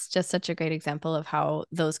 and it's just such a great example of how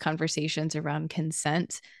those conversations around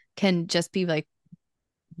consent can just be like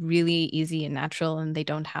really easy and natural, and they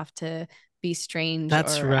don't have to be strange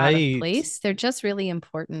that's or out of right. place. They're just really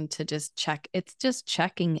important to just check. It's just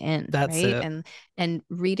checking in, That's right? it. And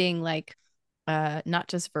reading like not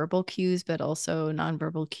just verbal cues but also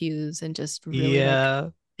nonverbal cues, and just really like Yeah.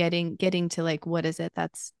 getting to like what is it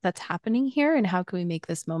that's happening here, and how can we make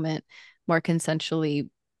this moment more consensually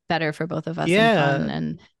better for both of us and fun.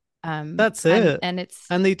 Yeah, And that's and it. and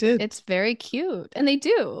And they did. it's very cute, and they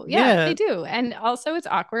do, yeah, they Yeah. do. And also it's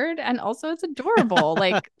awkward, and also it's adorable.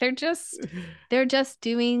 Like they're just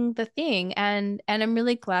doing the thing. And I'm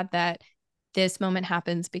really glad that this moment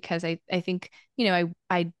happens, because I think,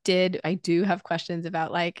 I do have questions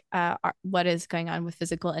about like what is going on with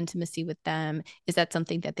physical intimacy with them. Is that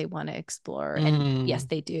something that they want to explore? And yes, Mm.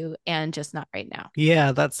 they do, and just not right now.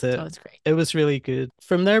 Yeah, that's So it. it's great. It was really good.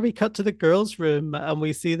 From there, we cut to the girls' room and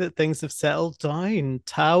we see that things have settled down.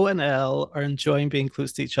 Tao and Elle are enjoying being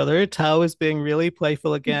close to each other. Tao is being really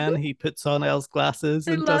playful again. He puts on Elle's glasses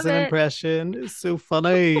I and does love an it. impression. It's so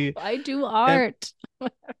funny. I do Um, art.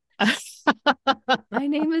 My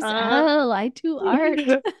name is Elle. I do art.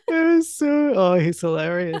 it was so, oh, he's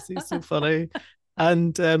hilarious. He's so funny.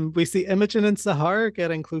 And we see Imogen and Sahar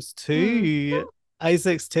getting close Mm. too.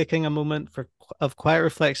 Isaac's taking a moment of quiet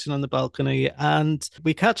reflection on the balcony, and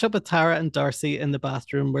we catch up with Tara and Darcy in the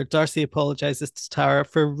bathroom, where Darcy apologizes to Tara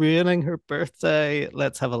for ruining her birthday.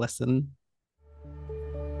 Let's have a listen.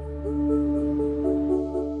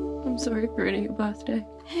 I'm sorry for ruining your birthday.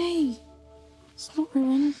 Hey, it's not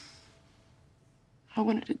ruined. I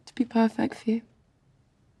wanted it to be perfect for you.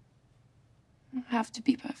 I have to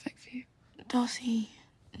be perfect for you. Darcy,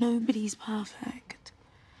 nobody's perfect.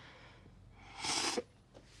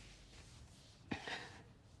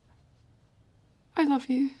 I love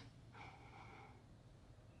you.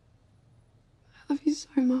 I love you so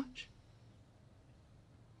much.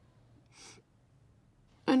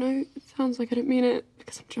 I know it sounds like I don't mean it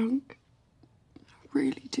because I'm drunk. I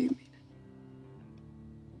really do mean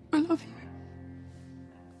it. I love you.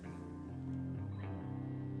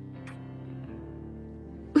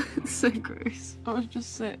 It's so gross. I was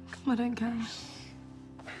just sick. I don't care.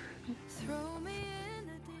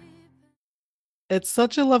 It's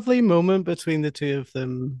such a lovely moment between the two of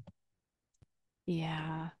them.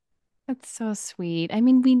 Yeah. That's so sweet. I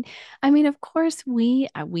mean, of course, we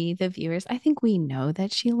the viewers, I think we know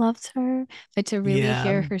that she loves her, but to really Yeah,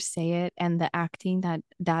 hear her say it, and the acting that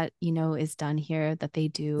is done here, that they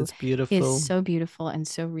do, it's is beautiful. so beautiful and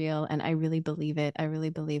so real. And I really believe it. I really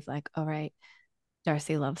believe like, all right,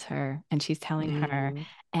 Darcy loves her, and she's telling her.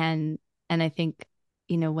 Mm. And I think,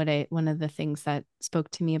 one of the things that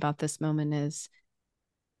spoke to me about this moment is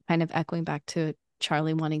kind of echoing back to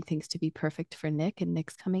Charlie wanting things to be perfect for Nick and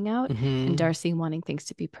Nick's coming out, and Hmm. Darcy wanting things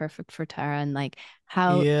to be perfect for Tara, and like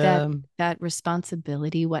how that Yeah, that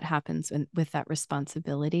responsibility, what happens with that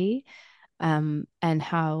responsibility, and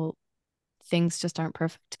how things just aren't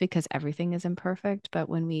perfect because everything is imperfect. But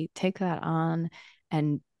when we take that on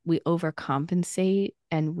and we overcompensate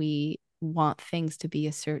and we want things to be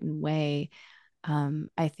a certain way,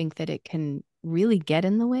 I think that it can really get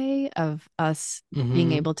in the way of us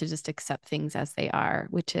being hmm, able to just accept things as they are,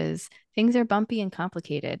 which is things are bumpy and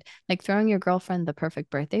complicated. Like throwing your girlfriend the perfect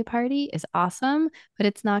birthday party is awesome, but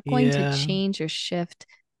it's not going to yeah, change or shift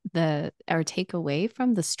or take away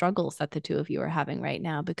from the struggles that the two of you are having right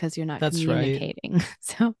now, because you're not that's right. communicating.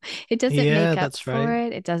 So it doesn't Yeah, make up that's for right.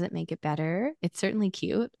 it. It doesn't make it better. It's certainly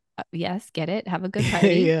cute. Yes, get it. Have a good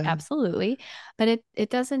party. Yeah, Absolutely. But it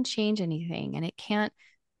doesn't change anything, and it can't,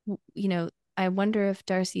 you know, I wonder if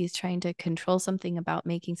Darcy is trying to control something about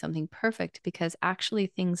making something perfect, because actually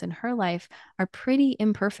things in her life are pretty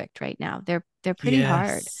imperfect right now. They're pretty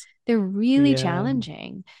hard. yes, They're really yeah,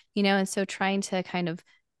 challenging, and so trying to kind of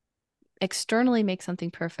externally make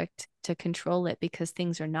something perfect to control it because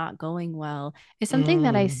things are not going well is something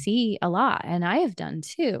that I see a lot, and I have done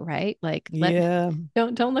too, right? Like, Yeah.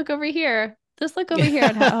 don't look over here. Just look over here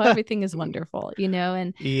at how everything is wonderful, and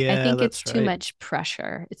I Yeah, think it's that's too right. much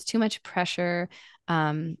pressure. It's too much pressure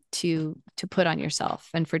to put on yourself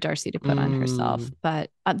and for Darcy to put on herself.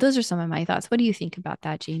 But those are some of my thoughts. What do you think about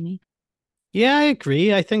that, Jamie? Yeah, I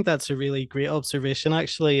agree. I think that's a really great observation,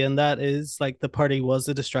 actually. And that is like the party was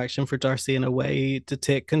a distraction for Darcy in a way to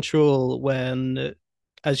take control when,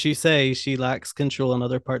 as you say, she lacks control in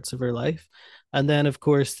other parts of her life. And then, of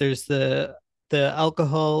course, there's the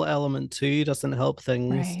alcohol element too, doesn't help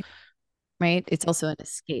things. Right. It's also an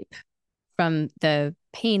escape from the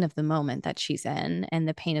pain of the moment that she's in and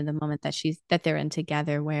the pain of the moment that they're in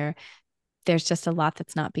together, where there's just a lot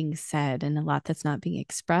that's not being said and a lot that's not being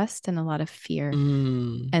expressed and a lot of fear.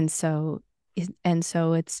 And so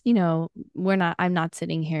it's, I'm not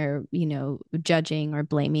sitting here, judging or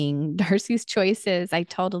blaming Darcy's choices. I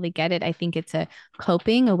totally get it. I think it's a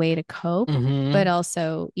way to cope, but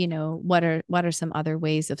also, what are some other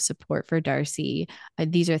ways of support for Darcy?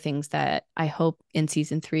 These are things that I hope in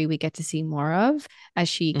season 3 we get to see more of as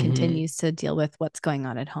she continues to deal with what's going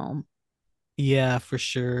on at home. Yeah, for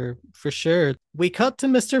sure. For sure. We cut to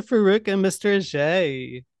Mr. Farouk and Mr.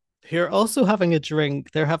 Ajay, who are also having a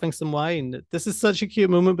drink. They're having some wine. This is such a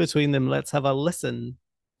cute moment between them. Let's have a listen.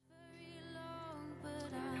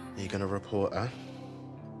 Are you going to report her?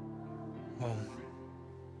 Well,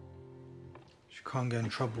 she can't get in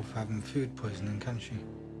trouble for having food poisoning, can she?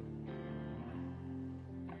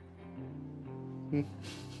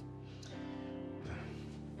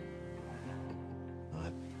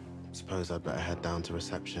 I suppose I'd better head down to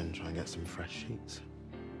reception and try and get some fresh sheets.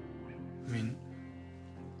 I mean,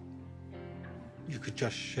 you could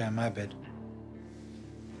just share my bed.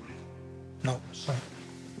 No, sorry.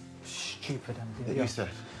 Stupid idea. You said?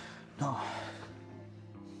 No.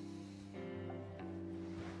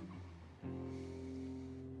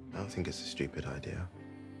 I don't think it's a stupid idea.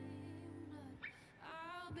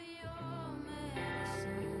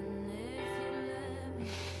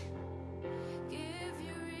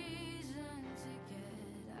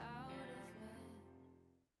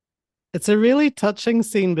 It's a really touching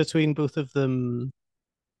scene between both of them.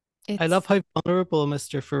 I love It's how vulnerable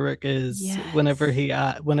Mr. Farouk is Yes. whenever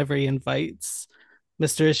he invites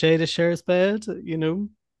Mr. Ajay to share his bed,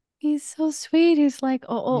 He's so sweet. He's like,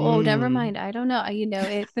 oh, never mind. I don't know.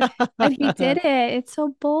 But he did it. It's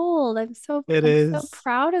so bold. It I'm so is.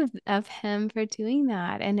 proud of him for doing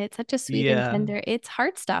that. And it's such a sweet and Yeah. tender. It's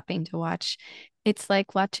heart-stopping to watch. It's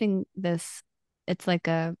like watching this. It's like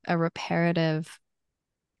a reparative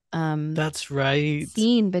That's right.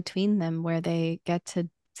 scene between them where they get to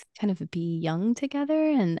kind of be young together.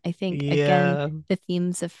 And I think again, Yeah. the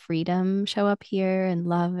themes of freedom show up here and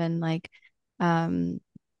love and like um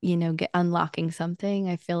get unlocking something.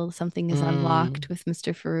 I feel something is unlocked with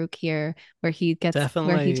Mr. Farouk here where he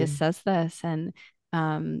Definitely. just says this, and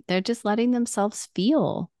they're just letting themselves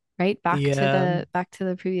feel right Yeah. back to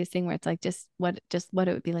the previous thing where it's like just what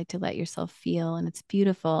it would be like to let yourself feel, and it's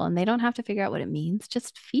beautiful and they don't have to figure out what it means,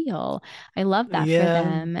 just feel. I love that for Yeah.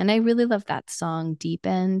 them, and I really love that song Deep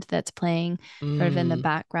End that's playing sort of in the Mm.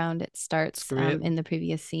 background. It starts great. in the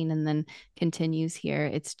previous scene and then continues here.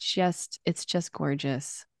 It's just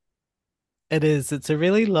gorgeous. It is. It's a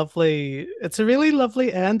really lovely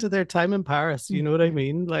end to their time in Paris. You know what I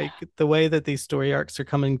mean? Like the way that these story arcs are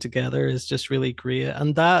coming together is just really great.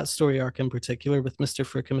 And that story arc in particular with Mr.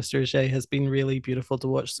 Frick and Mr. Ajay has been really beautiful to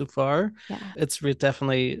watch so far. Yeah. It's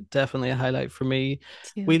definitely a highlight for me.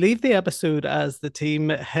 Too. We leave the episode as the team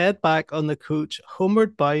head back on the coach,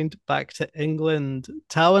 homeward bound back to England.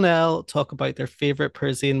 Tal and Elle talk about their favorite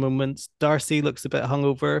Parisian moments. Darcy looks a bit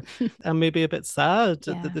hungover and maybe a bit sad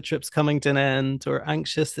that the trip's coming to an end, or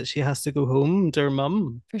anxious that she has to go home to her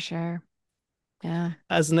mum. For sure. Yeah.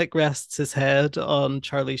 As Nick rests his head on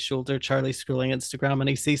Charlie's shoulder, Charlie's scrolling Instagram and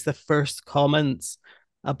he sees the first comments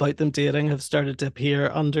about them dating have started to appear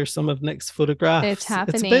under some of Nick's photographs. It's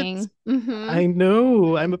happening. I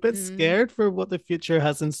know. I'm a bit scared for what the future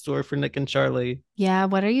has in store for Nick and Charlie. Yeah.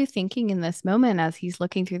 What are you thinking in this moment as he's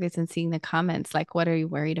looking through this and seeing the comments? Like, what are you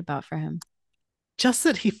worried about for him? Just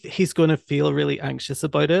that he's going to feel really anxious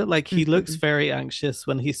about it. Like he looks very anxious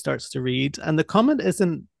when he starts to read. And the comment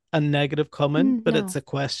isn't a negative comment, but no. it's a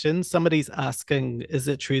question. Somebody's asking, is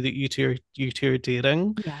it true that you two are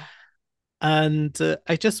dating? Yeah. And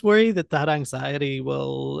I just worry that anxiety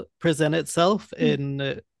will present itself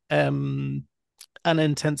in and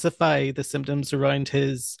intensify the symptoms around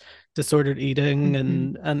his disordered eating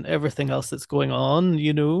and everything else that's going on,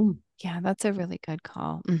 Yeah, that's a really good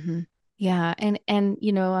call. Yeah, and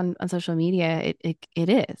you know, on social media, it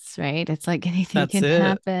is, right. It's like anything That's can it.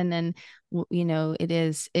 happen, and you know, it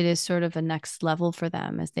is sort of a next level for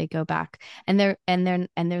them as they go back, and they're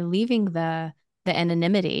leaving the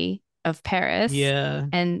anonymity of Paris Yeah,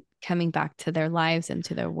 and coming back to their lives and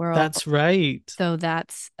to their world. that's right. So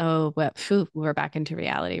that's, oh, well, phew, we're back into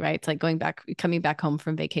reality, right? It's like coming back home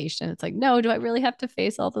from vacation. It's like, no, do I really have to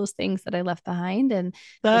face all those things that I left behind? And this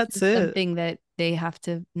That's is it. something that they have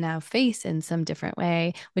to now face in some different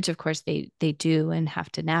way, which of course they do and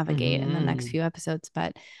have to navigate in the next Mhm. few episodes.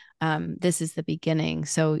 But this is the beginning.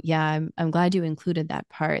 So yeah, I'm glad you included that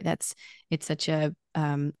part. It's such a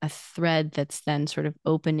thread that's then sort of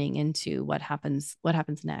opening into what happens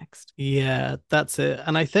next. Yeah, that's it.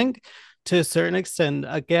 And I think to a certain extent,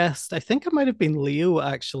 I think it might have been Leo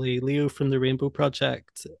actually, Leo from the Rainbow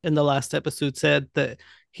Project in the last episode said that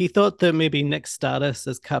he thought that maybe Nick's status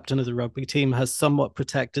as captain of the rugby team has somewhat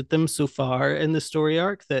protected them so far in the story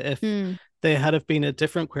arc, that if Mm. they had have been a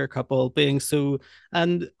different queer couple being so,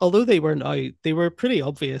 and although they weren't out, they were pretty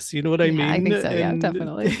obvious, you know what I Yeah, I mean? think so. Yeah, And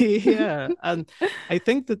definitely. yeah, and I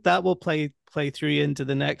think that will play through into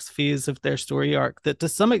the next phase of their story arc, that to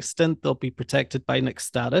some extent they'll be protected by Nick's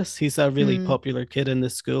status. He's a really Mm. popular kid in the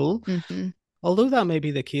school. Mm-hmm. Although that may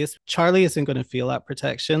be the case, Charlie isn't going to feel that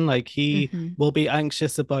protection. Like, he Mm-hmm. will be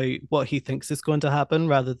anxious about what he thinks is going to happen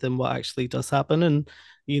rather than what actually does happen. And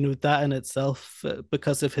you know, that in itself,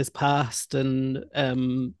 because of his past and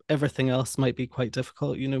everything else, might be quite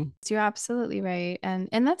difficult, you know. You're absolutely right, and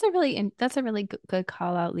that's a really good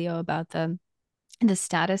call out, Leo, about the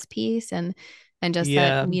status piece, and just that,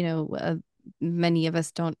 Yeah. you know, many of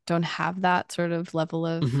us don't have that sort of level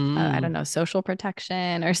of I don't Mhm. know, social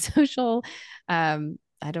protection or social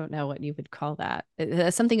I don't know what you would call that.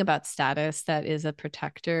 Something about status that is a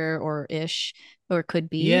protector or ish or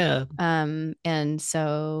could be. Yeah. And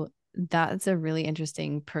so that's a really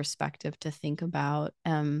interesting perspective to think about.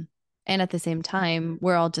 And at the same time,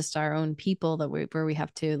 we're all just our own people where we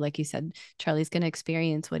have to, like you said, Charlie's going to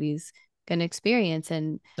experience what he's going to experience,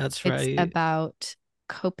 and That's it's right. about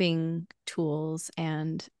coping tools.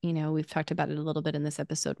 And you know, we've talked about it a little bit in this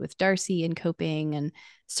episode with Darcy and coping, and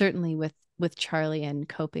certainly with Charlie and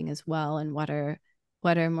coping as well, and what are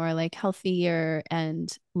more like healthier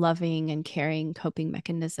and loving and caring coping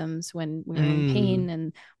mechanisms when we're in pain, Mm.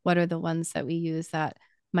 and what are the ones that we use that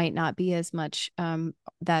might not be as much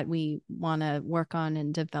that we want to work on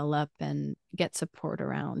and develop and get support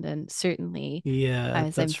around. And certainly Yeah,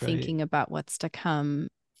 as I'm that's right. thinking about what's to come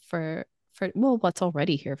for well, what's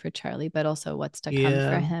already here for Charlie, but also what's to come for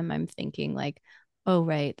Yeah. him, I'm thinking like, oh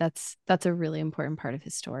right, that's a really important part of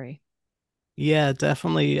his story. Yeah,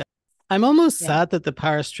 definitely. I'm almost Yeah. sad that the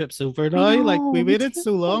Paris trip's over I now. Like, we know, me waited too.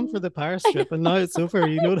 so long for the Paris I trip and now it's over,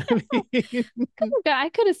 you know what I mean? I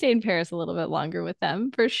could have stayed in Paris a little bit longer with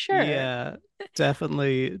them for sure. Yeah,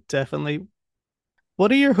 definitely, definitely.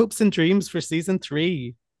 What are your hopes and dreams for season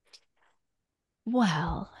 3?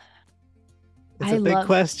 Well, It's a big it's a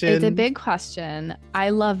question. big question. I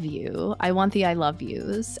love you. I want the I love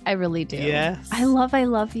yous. I really do. Yes. I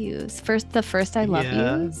love yous. The first I love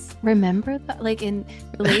Yeah. yous. Remember that, like in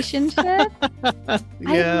relationship?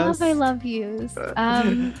 Yes. I love yous.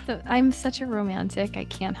 I'm such a romantic. I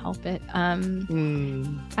can't help it.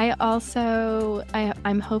 I also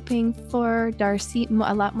I'm hoping for Darcy,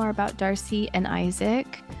 a lot more about Darcy and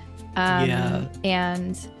Isaac. Yeah.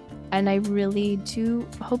 And I really do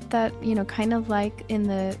hope that, you know, kind of like in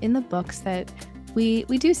the books, that we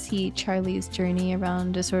do see Charlie's journey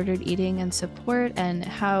around disordered eating and support, and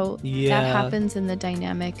how that Yeah. happens in the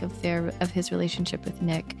dynamic of his relationship with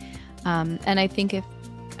Nick. And I think if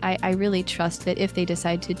I really trust that if they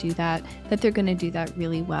decide to do that, that they're going to do that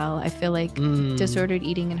really well. I feel like disordered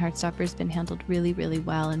eating in Heartstopper has been handled really, really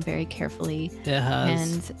well and very carefully. It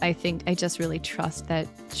has. And I just really trust that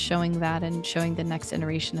showing that and showing the next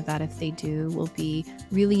generation of that, if they do, will be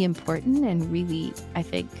really important and really, I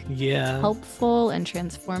think, Yeah. helpful and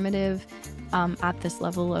transformative at this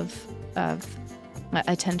level of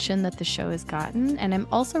attention that the show has gotten. And I'm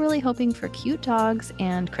also really hoping for cute dogs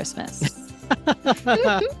and Christmas.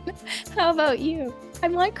 How about you? I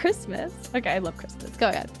like Christmas. Okay, I love Christmas. Go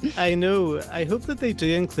ahead. I know. I hope that they do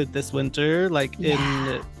include this winter, like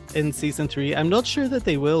in season 3. I'm not sure that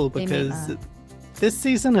they will, They may because not. this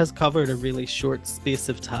season has covered a really short space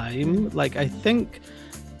of time. Like, I think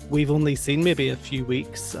we've only seen maybe a few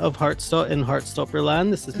weeks of Heartstopper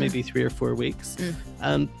land. This is maybe 3 or 4 weeks.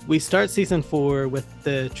 And we start season 4 with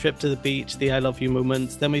the trip to the beach, the I love you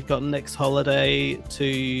moments. Then we've got Nick's holiday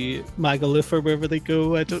to Magaluf or wherever they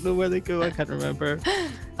go. I don't know where they go. I can't remember.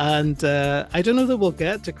 And I don't know that we'll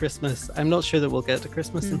get to Christmas. I'm not sure that we'll get to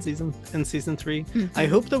Christmas in season 3. I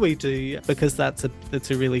hope that we do, because that's a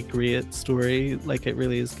really great story. Like, it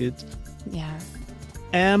really is good. Yeah.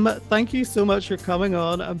 Thank you so much for coming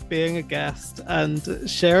on and being a guest and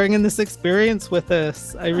sharing in this experience with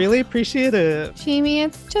us. I really appreciate it. Jamie,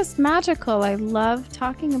 it's just magical. I love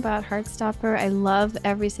talking about Heartstopper. I love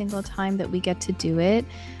every single time that we get to do it.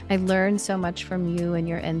 I learn so much from you and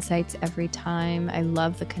your insights every time. I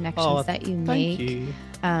love the connections that you make. Thank you.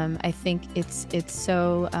 I think it's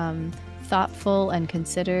so thoughtful and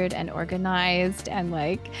considered and organized and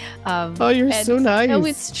like you're so nice. No,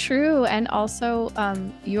 it's true. And also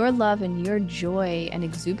your love and your joy and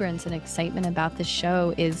exuberance and excitement about the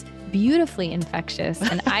show is beautifully infectious,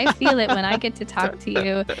 and I feel it when I get to talk to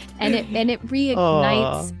you, and it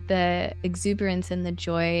reignites the exuberance and the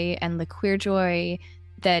joy and the queer joy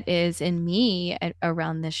that is in me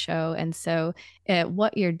around this show. And so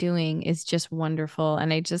what you're doing is just wonderful,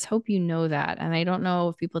 and I just hope you know that. And I don't know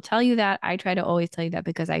if people tell you that. I try to always tell you that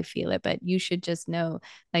because I feel it, but you should just know,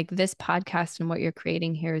 like, this podcast and what you're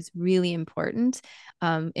creating here is really important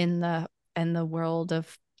in the world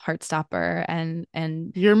of Heartstopper, and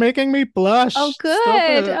you're making me blush. Oh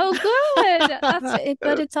good. That's it,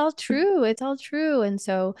 but it's all true. And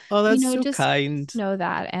so that's so just kind. Know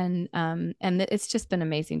that, and it's just been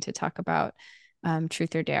amazing to talk about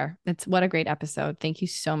Truth or Dare. What a great episode. Thank you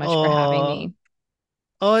so much for having me.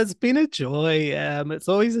 It's been a joy. It's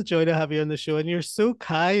always a joy to have you on the show, and you're so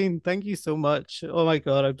kind. Thank you so much. Oh my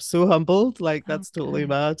God, I'm so humbled. Like, that's totally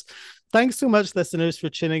mad. Thanks so much, listeners, for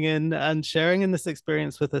tuning in and sharing in this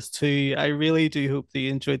experience with us too. I really do hope that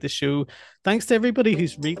you enjoyed the show. Thanks to everybody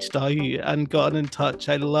who's reached out and gotten in touch.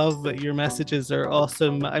 I love that your messages are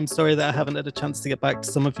awesome. I'm sorry that I haven't had a chance to get back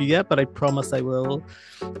to some of you yet, but I promise I will.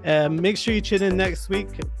 Make sure you tune in next week.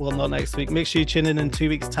 Well, not next week. Make sure you tune in 2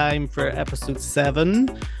 weeks' time for episode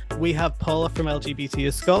 7. We have Paula from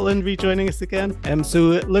LGBT Scotland rejoining us again.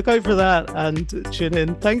 So look out for that and tune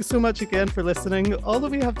in. Thanks so much again for listening. All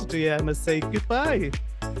that we have to do, is say goodbye.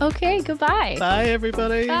 Okay, goodbye. Bye,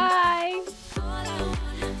 everybody. Bye.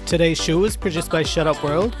 Today's show is produced by Shut Up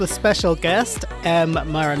World with special guest M.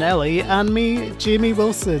 Marinelli and me, Jamie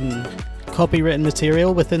Wilson. Copywritten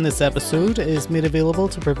material within this episode is made available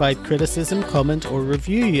to provide criticism, comment or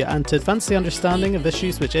review, and to advance the understanding of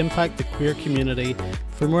issues which impact the queer community.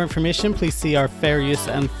 For more information, please see our fair use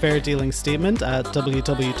and fair dealing statement at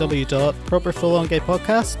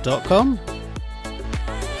www.properfullongaypodcast.com.